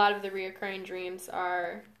 Like, a lot of the reoccurring dreams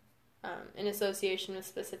are in association with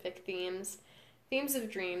specific themes. Themes of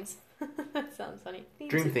dreams. That sounds funny.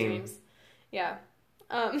 Themes of dreams. Yeah.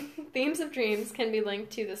 Themes of dreams can be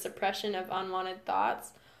linked to the suppression of unwanted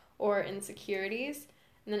thoughts or insecurities.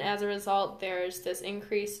 And then as a result, there's this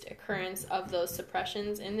increased occurrence of those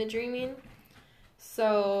suppressions in the dreaming.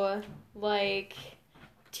 So, like,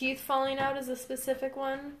 teeth falling out is a specific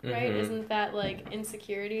one, right? Mm-hmm. Isn't that, like,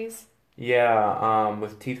 insecurities? Yeah,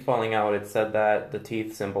 with teeth falling out, it said that the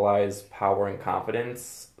teeth symbolize power and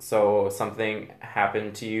confidence. So something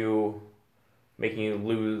happened to you, making you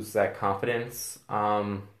lose that confidence.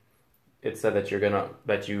 It said that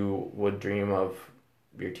you would dream of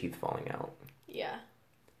your teeth falling out. Yeah.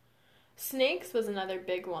 Snakes was another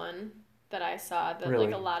big one that I saw that, Really?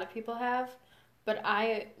 like, a lot of people have. But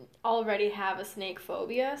I already have a snake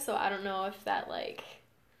phobia, so I don't know if that, like,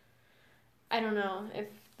 I don't know if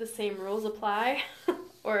the same rules apply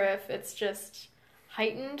or if it's just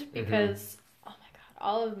heightened because, oh my god,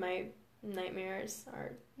 all of my nightmares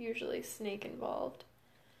are usually snake involved.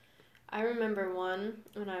 I remember one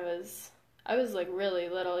when I was like really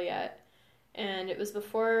little yet, and it was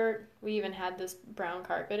before we even had this brown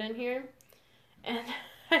carpet in here, and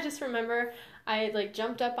I just remember I like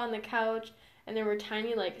jumped up on the couch and there were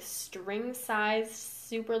tiny like string-sized,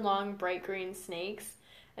 super long, bright green snakes.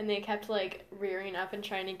 And they kept, like, rearing up and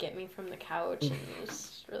trying to get me from the couch. And it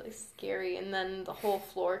was really scary. And then the whole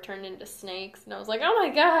floor turned into snakes. And I was like, oh,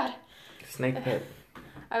 my God. Snake pit.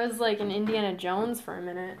 I was, like, in Indiana Jones for a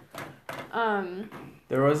minute.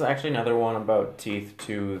 There was actually another one about teeth,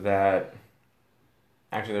 too, that...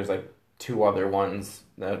 Actually, there's, like, two other ones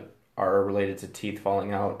that are related to teeth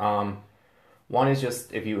falling out. One is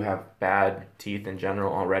just if you have bad teeth in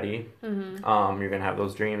general already. Mm-hmm. You're going to have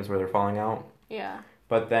those dreams where they're falling out. Yeah.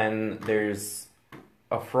 But then there's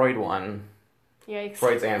a Freud one. Yikes.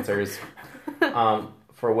 Freud's Answers.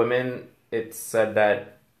 For women, it's said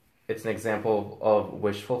that it's an example of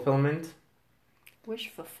wish fulfillment. Wish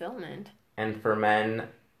fulfillment? And for men,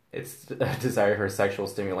 it's a desire for sexual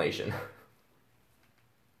stimulation.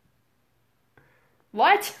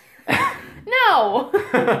 What? No!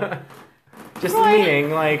 Just the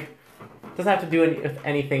meaning, like, doesn't have to do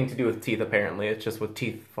anything to do with teeth, apparently. It's just what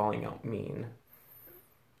teeth falling out mean.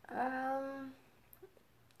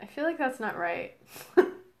 I feel like that's not right.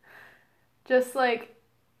 Just like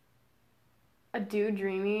a dude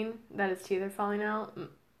dreaming that his teeth are falling out,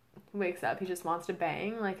 wakes up, he just wants to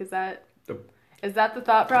bang. Like, is that the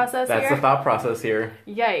thought process here? That's the thought process here.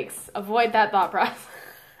 Yikes. Avoid that thought process.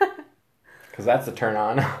 Because that's a turn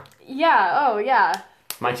on. Yeah, oh yeah.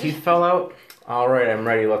 My teeth fell out? Alright, I'm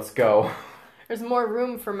ready, let's go. There's more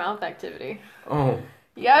room for mouth activity. Oh.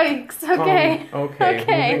 Yikes, okay. Okay,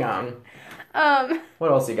 moving on.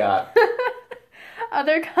 What else you got?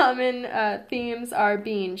 Other common themes are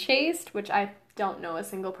being chased, which I don't know a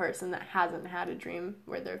single person that hasn't had a dream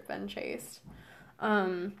where they've been chased.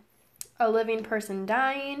 A living person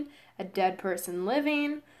dying, a dead person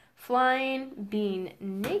living, flying, being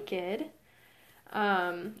naked,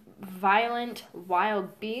 violent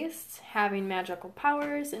wild beasts, having magical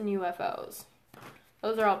powers, and UFOs.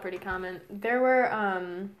 Those are all pretty common. There were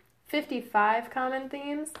 55 common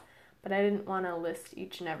themes, but I didn't want to list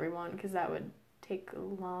each and every one because that would take a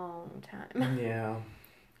long time. Yeah.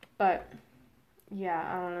 But, yeah,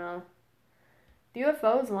 I don't know. The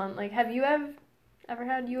UFOs one, like, have you ever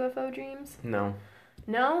had UFO dreams? No.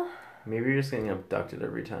 No? Maybe you're just getting abducted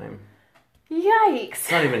every time. Yikes!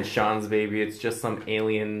 It's not even Sean's baby, it's just some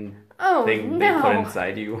alien thing no. they put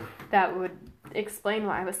inside you. That would explain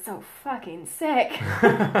why I was so fucking sick.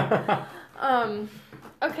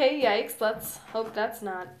 Okay, yikes. Let's hope that's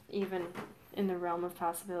not even in the realm of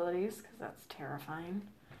possibilities, because that's terrifying.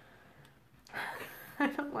 I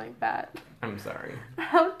don't like that. I'm sorry.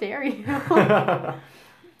 How dare you?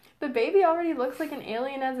 The baby already looks like an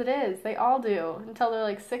alien as it is. They all do until they're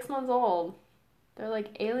like 6 months old. They're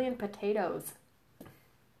like alien potatoes.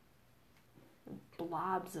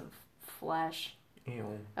 Blobs of flesh.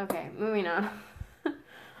 Ew. Okay, moving on.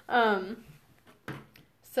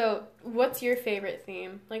 So what's your favorite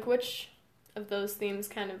theme? Like, which of those themes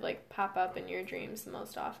kind of like pop up in your dreams the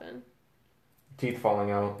most often? Teeth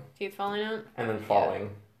falling out. Teeth falling out? And then falling. Yeah.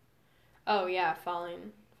 Oh yeah,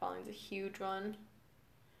 falling. Falling's a huge one.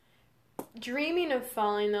 Dreaming of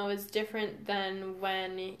falling, though, is different than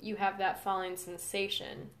when you have that falling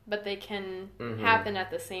sensation, but they can happen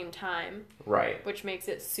at the same time. Right. Which makes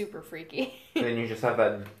it super freaky. And then you just have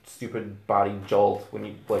that stupid body jolt when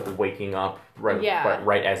you, like, waking up right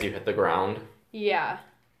as you hit the ground. Yeah.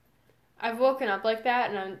 I've woken up like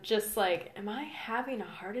that, and I'm just like, am I having a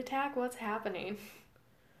heart attack? What's happening?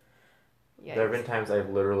 Yikes. There have been times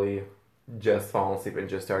I've literally just fallen asleep and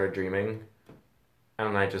just started dreaming.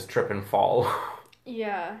 And I just trip and fall.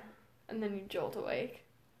 Yeah. And then you jolt awake.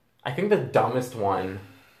 I think the dumbest one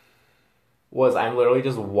was I'm literally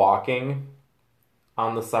just walking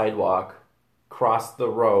on the sidewalk, crossed the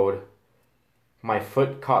road, my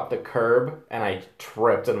foot caught the curb, and I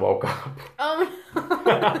tripped and woke up. Oh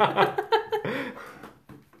no.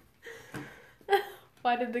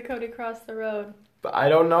 Why did the Cody cross the road? I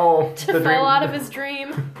don't know. To fall out of his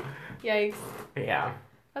dream. Yikes. Yeah.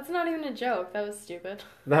 That's not even a joke. That was stupid.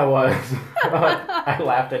 That was. I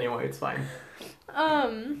laughed anyway. It's fine.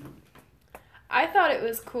 I thought it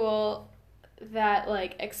was cool that,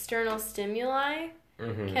 like, external stimuli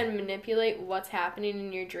can manipulate what's happening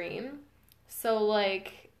in your dream. So,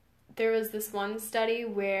 like, there was this one study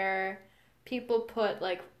where people put,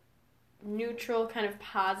 like, neutral kind of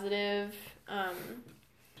positive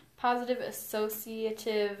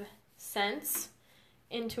associative scents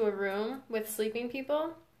into a room with sleeping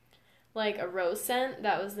people, like a rose scent.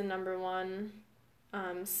 That was the number one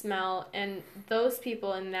smell, and those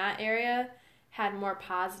people in that area had more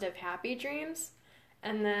positive, happy dreams.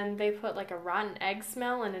 And then they put like a rotten egg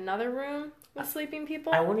smell in another room with sleeping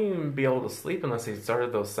people. I wouldn't even be able to sleep unless they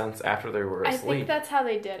started those scents after they were asleep. I think that's how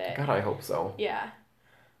they did it. God, I hope so. Yeah.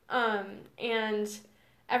 And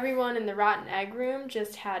everyone in the rotten egg room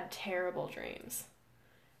just had terrible dreams.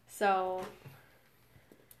 So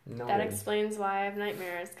No. that explains why I have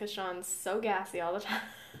nightmares, because Sean's so gassy all the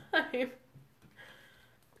time.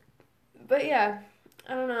 But yeah,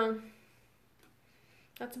 I don't know.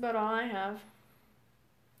 That's about all I have.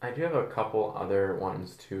 I do have a couple other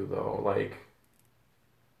ones too, though. Like,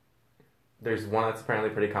 there's one that's apparently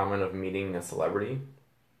pretty common of meeting a celebrity.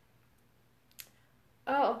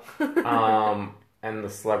 Oh. And the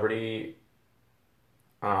celebrity,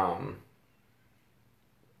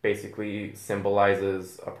 basically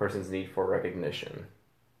symbolizes a person's need for recognition.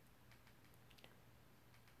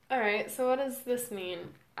 Alright, so what does this mean?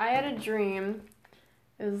 I had a dream,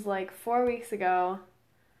 it was like 4 weeks ago,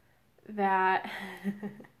 that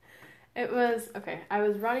I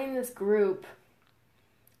was running this group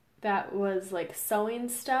that was like sewing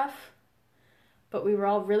stuff, but we were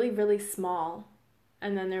all really, really small.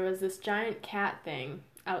 And then there was this giant cat thing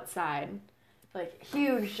outside, like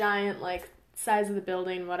huge, giant, like size of the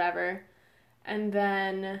building, whatever. And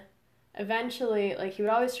then eventually, like, he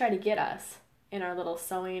would always try to get us in our little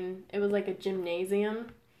sewing. It was like a gymnasium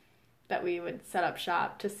that we would set up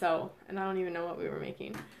shop to sew, and I don't even know what we were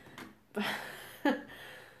making. But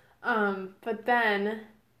then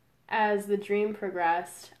as the dream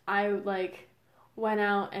progressed, I like went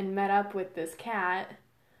out and met up with this cat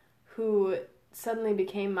who suddenly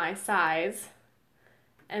became my size,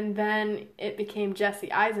 and then it became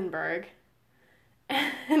Jesse Eisenberg.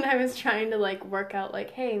 And I was trying to like work out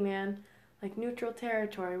like, hey man, like neutral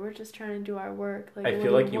territory, we're just trying to do our work. Like, I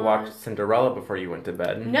feel like you watched Cinderella before you went to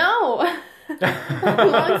bed. No!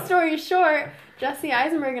 Long story short, Jesse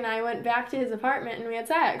Eisenberg and I went back to his apartment and we had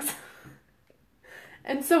sex.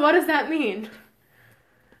 And so what does that mean?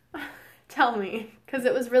 Tell me, because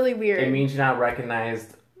it was really weird. It means you're not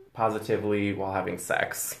recognized positively while having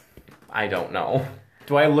sex. I don't know.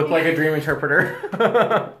 Do I look like a dream interpreter?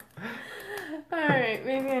 Alright,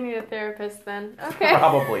 maybe I need a therapist then. Okay.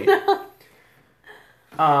 Probably.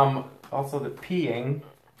 Also the peeing.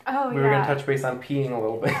 Oh, we were going to touch base on peeing a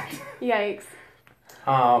little bit. Yikes.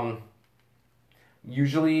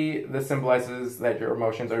 Usually this symbolizes that your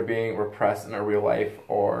emotions are being repressed in a real life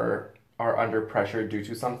or are under pressure due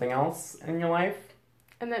to something else in your life.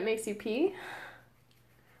 And that makes you pee?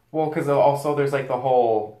 Well, because also there's like the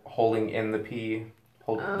whole holding in the pee,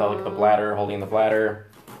 the bladder, holding the bladder.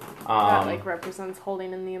 That like represents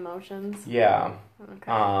holding in the emotions. Yeah.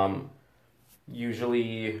 Okay.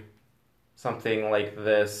 Usually something like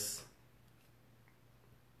this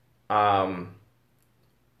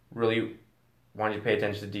really want you to pay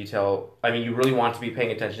attention to detail. I mean, you really want to be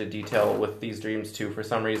paying attention to detail with these dreams too for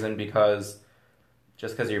some reason, because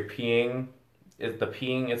just because you're peeing, the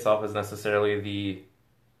peeing itself is necessarily the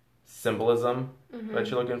symbolism that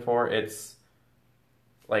you're looking for. It's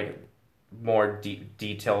like more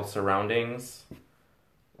detailed surroundings,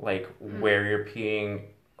 like where you're peeing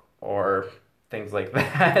or things like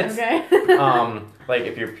that. Okay. Like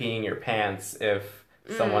if you're peeing your pants, if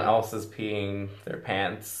someone else is peeing their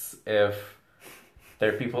pants, if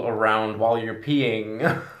there are people around while you're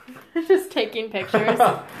peeing. Just taking pictures.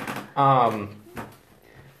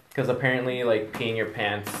 Because apparently, like, peeing your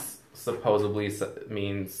pants supposedly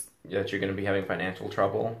means that you're going to be having financial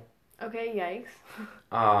trouble. Okay, yikes.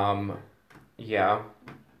 Yeah.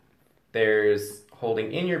 There's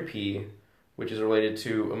holding in your pee, which is related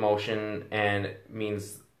to emotion and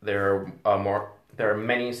means there are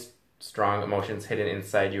many strong emotions hidden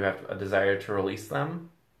inside you. Have a desire to release them.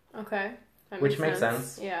 Okay. Which makes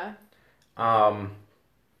sense. Yeah. Peeing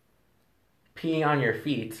on your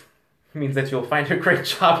feet means that you'll find a great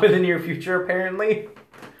job in the near future, apparently.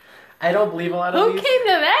 I don't believe a lot of Who these. came to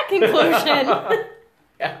that conclusion?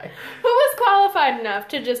 Yeah. Who was qualified enough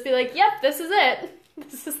to just be like, yep, this is it.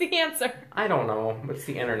 This is the answer. I don't know. It's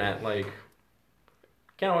the internet. Like,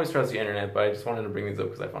 can't always trust the internet, but I just wanted to bring these up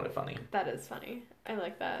because I found it funny. That is funny. I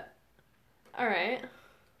like that. All right.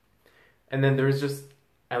 And then there's just,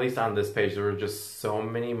 at least on this page, there were just so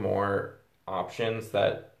many more options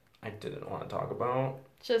that I didn't want to talk about.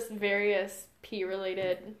 Just various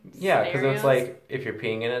pee-related Yeah, because it's like, if you're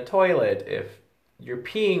peeing in a toilet, if you're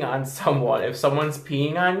peeing on someone, if someone's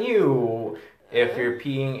peeing on you, if you're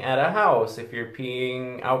peeing at a house, if you're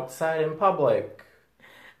peeing outside in public.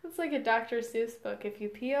 It's like a Dr. Seuss book. If you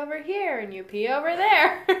pee over here and you pee over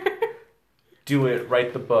there. Do it.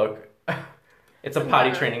 Write the book. It's a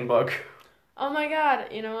potty training book. Oh my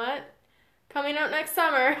god. You know what? Coming out next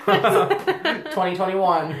summer.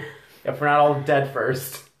 2021. If we're not all dead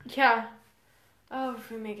first. Yeah. Oh, if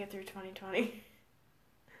we make it through 2020.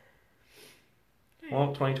 Well,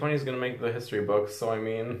 2020 is going to make the history books, so I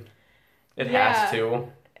mean, it has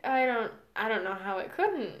to. I don't know how it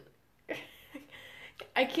couldn't.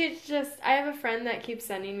 I have a friend that keeps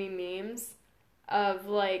sending me memes of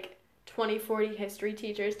like 2040 history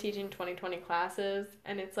teachers teaching 2020 classes,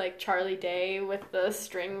 and it's like Charlie Day with the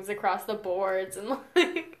strings across the boards and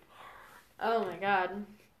like, oh my god.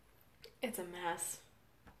 It's a mess.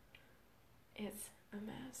 It's a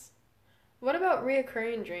mess. What about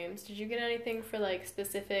reoccurring dreams? Did you get anything for like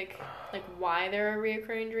specific, like why there are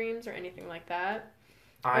reoccurring dreams or anything like that?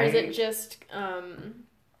 Or is it just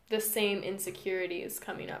the same insecurities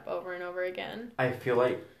coming up over and over again? I feel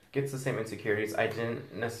like it's the same insecurities. I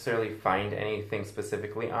didn't necessarily find anything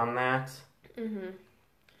specifically on that. Mm-hmm.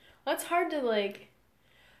 Well, it's hard to like,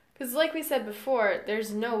 because like we said before,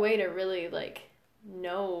 there's no way to really like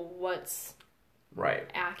know what's right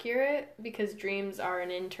accurate, because dreams are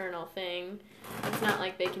an internal thing. It's not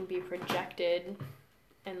like they can be projected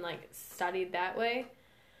and like studied that way,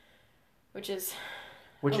 which is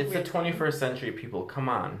it's the 21st century, people. Come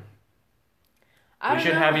on. We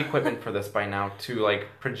should have equipment for this by now to like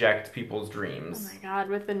project people's dreams. Oh my god,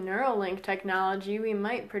 with the Neuralink technology, we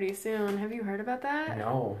might pretty soon. Have you heard about that?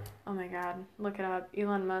 No. Oh my god, look it up.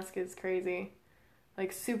 Elon Musk is crazy.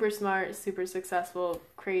 Like, super smart, super successful,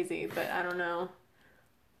 crazy, but I don't know.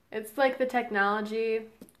 It's like the technology.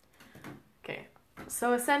 Okay,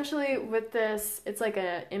 so essentially with this, it's like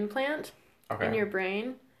an implant in your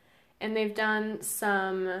brain, and they've done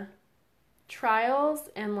some trials,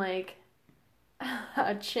 and like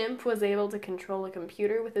a chimp was able to control a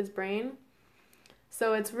computer with his brain.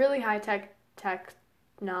 So it's really high-tech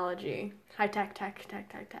technology. High-tech tech.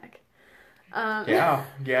 Yeah,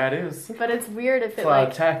 it is. But it's weird if it's a lot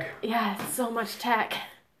of tech. Yeah, it's so much tech.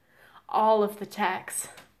 All of the techs.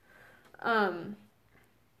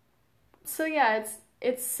 So yeah,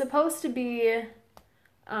 it's supposed to be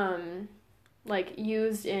like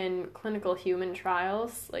used in clinical human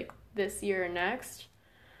trials like this year or next,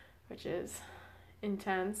 which is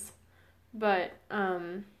intense. But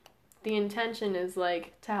the intention is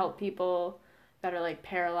like to help people that are like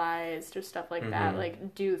paralyzed or stuff like that,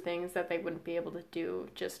 like do things that they wouldn't be able to do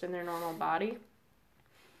just in their normal body.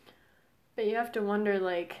 But you have to wonder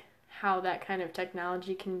like how that kind of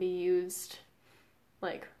technology can be used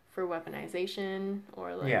like for weaponization,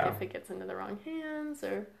 or like if it gets into the wrong hands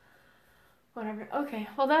or whatever. Okay,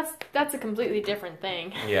 well that's a completely different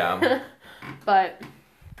thing. Yeah. But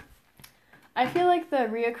I feel like the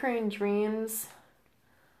reoccurring dreams,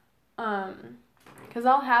 because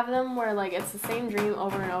I'll have them where, like, it's the same dream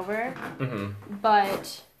over and over,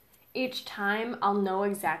 but each time I'll know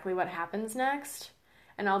exactly what happens next,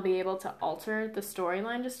 and I'll be able to alter the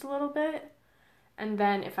storyline just a little bit. And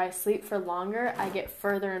then if I sleep for longer, I get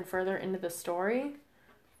further and further into the story.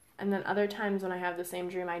 And then other times when I have the same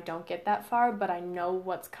dream, I don't get that far, but I know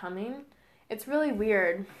what's coming. It's really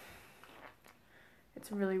weird.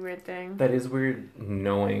 It's a really weird thing. That is weird,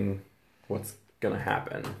 knowing what's gonna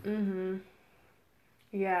happen.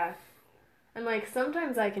 Yeah. And, like,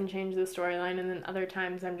 sometimes I can change the storyline, and then other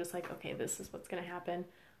times I'm just like, okay, this is what's gonna happen.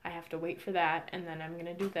 I have to wait for that, and then I'm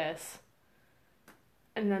gonna do this.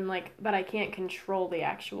 And then, like, but I can't control the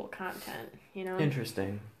actual content, you know?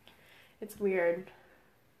 Interesting. It's weird.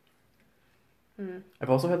 I've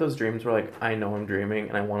also had those dreams where, like, I know I'm dreaming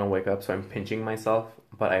and I want to wake up, so I'm pinching myself,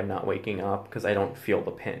 but I'm not waking up because I don't feel the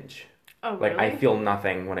pinch. Oh, Like, really? I feel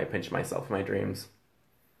nothing when I pinch myself in my dreams.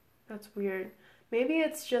 That's weird. Maybe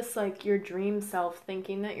it's just, like, your dream self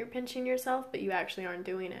thinking that you're pinching yourself, but you actually aren't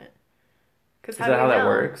doing it. Is that how that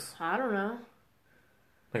works? I don't know.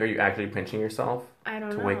 Like, are you actually pinching yourself I don't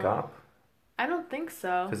know. to wake up? I don't think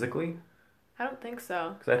so. Physically? I don't think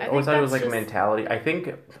so. Because I always thought it was, like, a mentality. I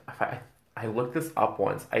think, I looked this up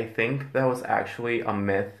once. I think that was actually a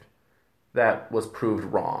myth that was proved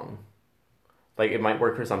wrong. Like, it might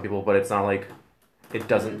work for some people, but it's not like, it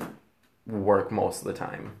doesn't work most of the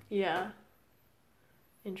time. Yeah.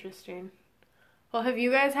 Interesting. Well, have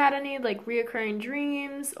you guys had any, like, reoccurring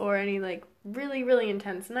dreams or any, like, really, really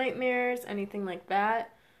intense nightmares, anything like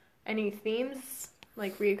that? Any themes,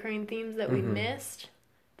 like reoccurring themes that we missed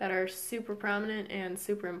that are super prominent and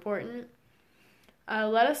super important?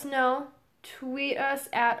 Let us know. Tweet us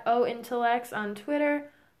at OIntellects on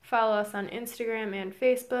Twitter. Follow us on Instagram and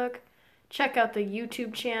Facebook. Check out the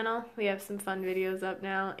YouTube channel. We have some fun videos up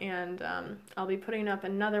now, and I'll be putting up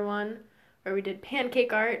another one where we did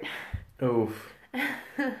pancake art. Oof.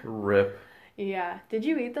 Rip. Yeah. Did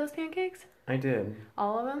you eat those pancakes? I did.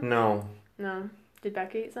 All of them? No. No. Did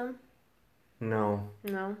Becca eat some? No.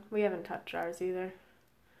 No. We haven't touched ours either.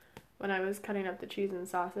 When I was cutting up the cheese and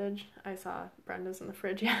sausage, I saw Brenda's in the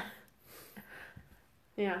fridge. Yeah.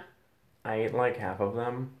 Yeah. I ate like half of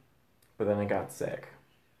them, but then I got sick.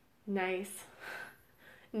 Nice.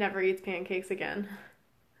 Never eats pancakes again.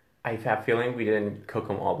 I have a feeling we didn't cook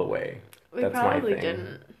them all the way. We That's probably my thing.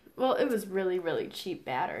 didn't. Well, it was really, really cheap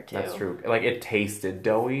batter, too. That's true. Like, it tasted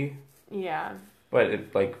doughy, Yeah. but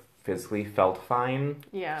it, like, physically felt fine.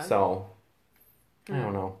 Yeah. So, I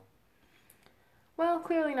don't know. Well,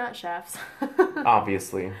 clearly not chefs.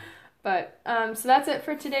 Obviously. But, so that's it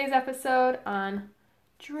for today's episode on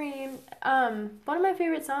Dream. One of my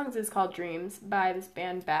favorite songs is called Dreams by this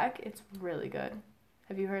band Beck. It's really good.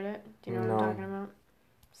 Have you heard it? Do you know what I'm talking about?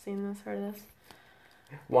 Seen this? Heard of this?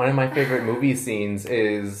 One of my favorite movie scenes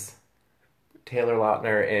is Taylor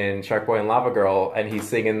Lautner in Shark Boy and Lava Girl, and he's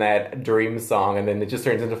singing that dream song, and then it just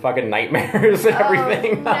turns into fucking nightmares and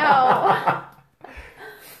everything. No.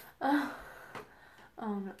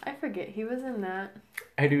 Oh no, I forget he was in that.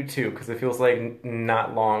 I do too, because it feels like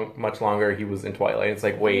much longer he was in Twilight. It's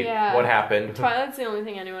like, wait, Yeah. what happened? Twilight's the only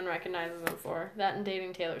thing anyone recognizes him for. That and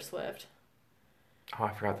dating Taylor Swift. Oh,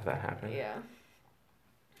 I forgot that happened. Yeah.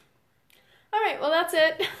 All right, well, that's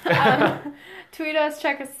it. Tweet us,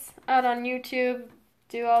 check us out on YouTube,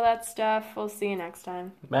 do all that stuff. We'll see you next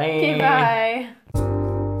time. Bye. Okay, bye.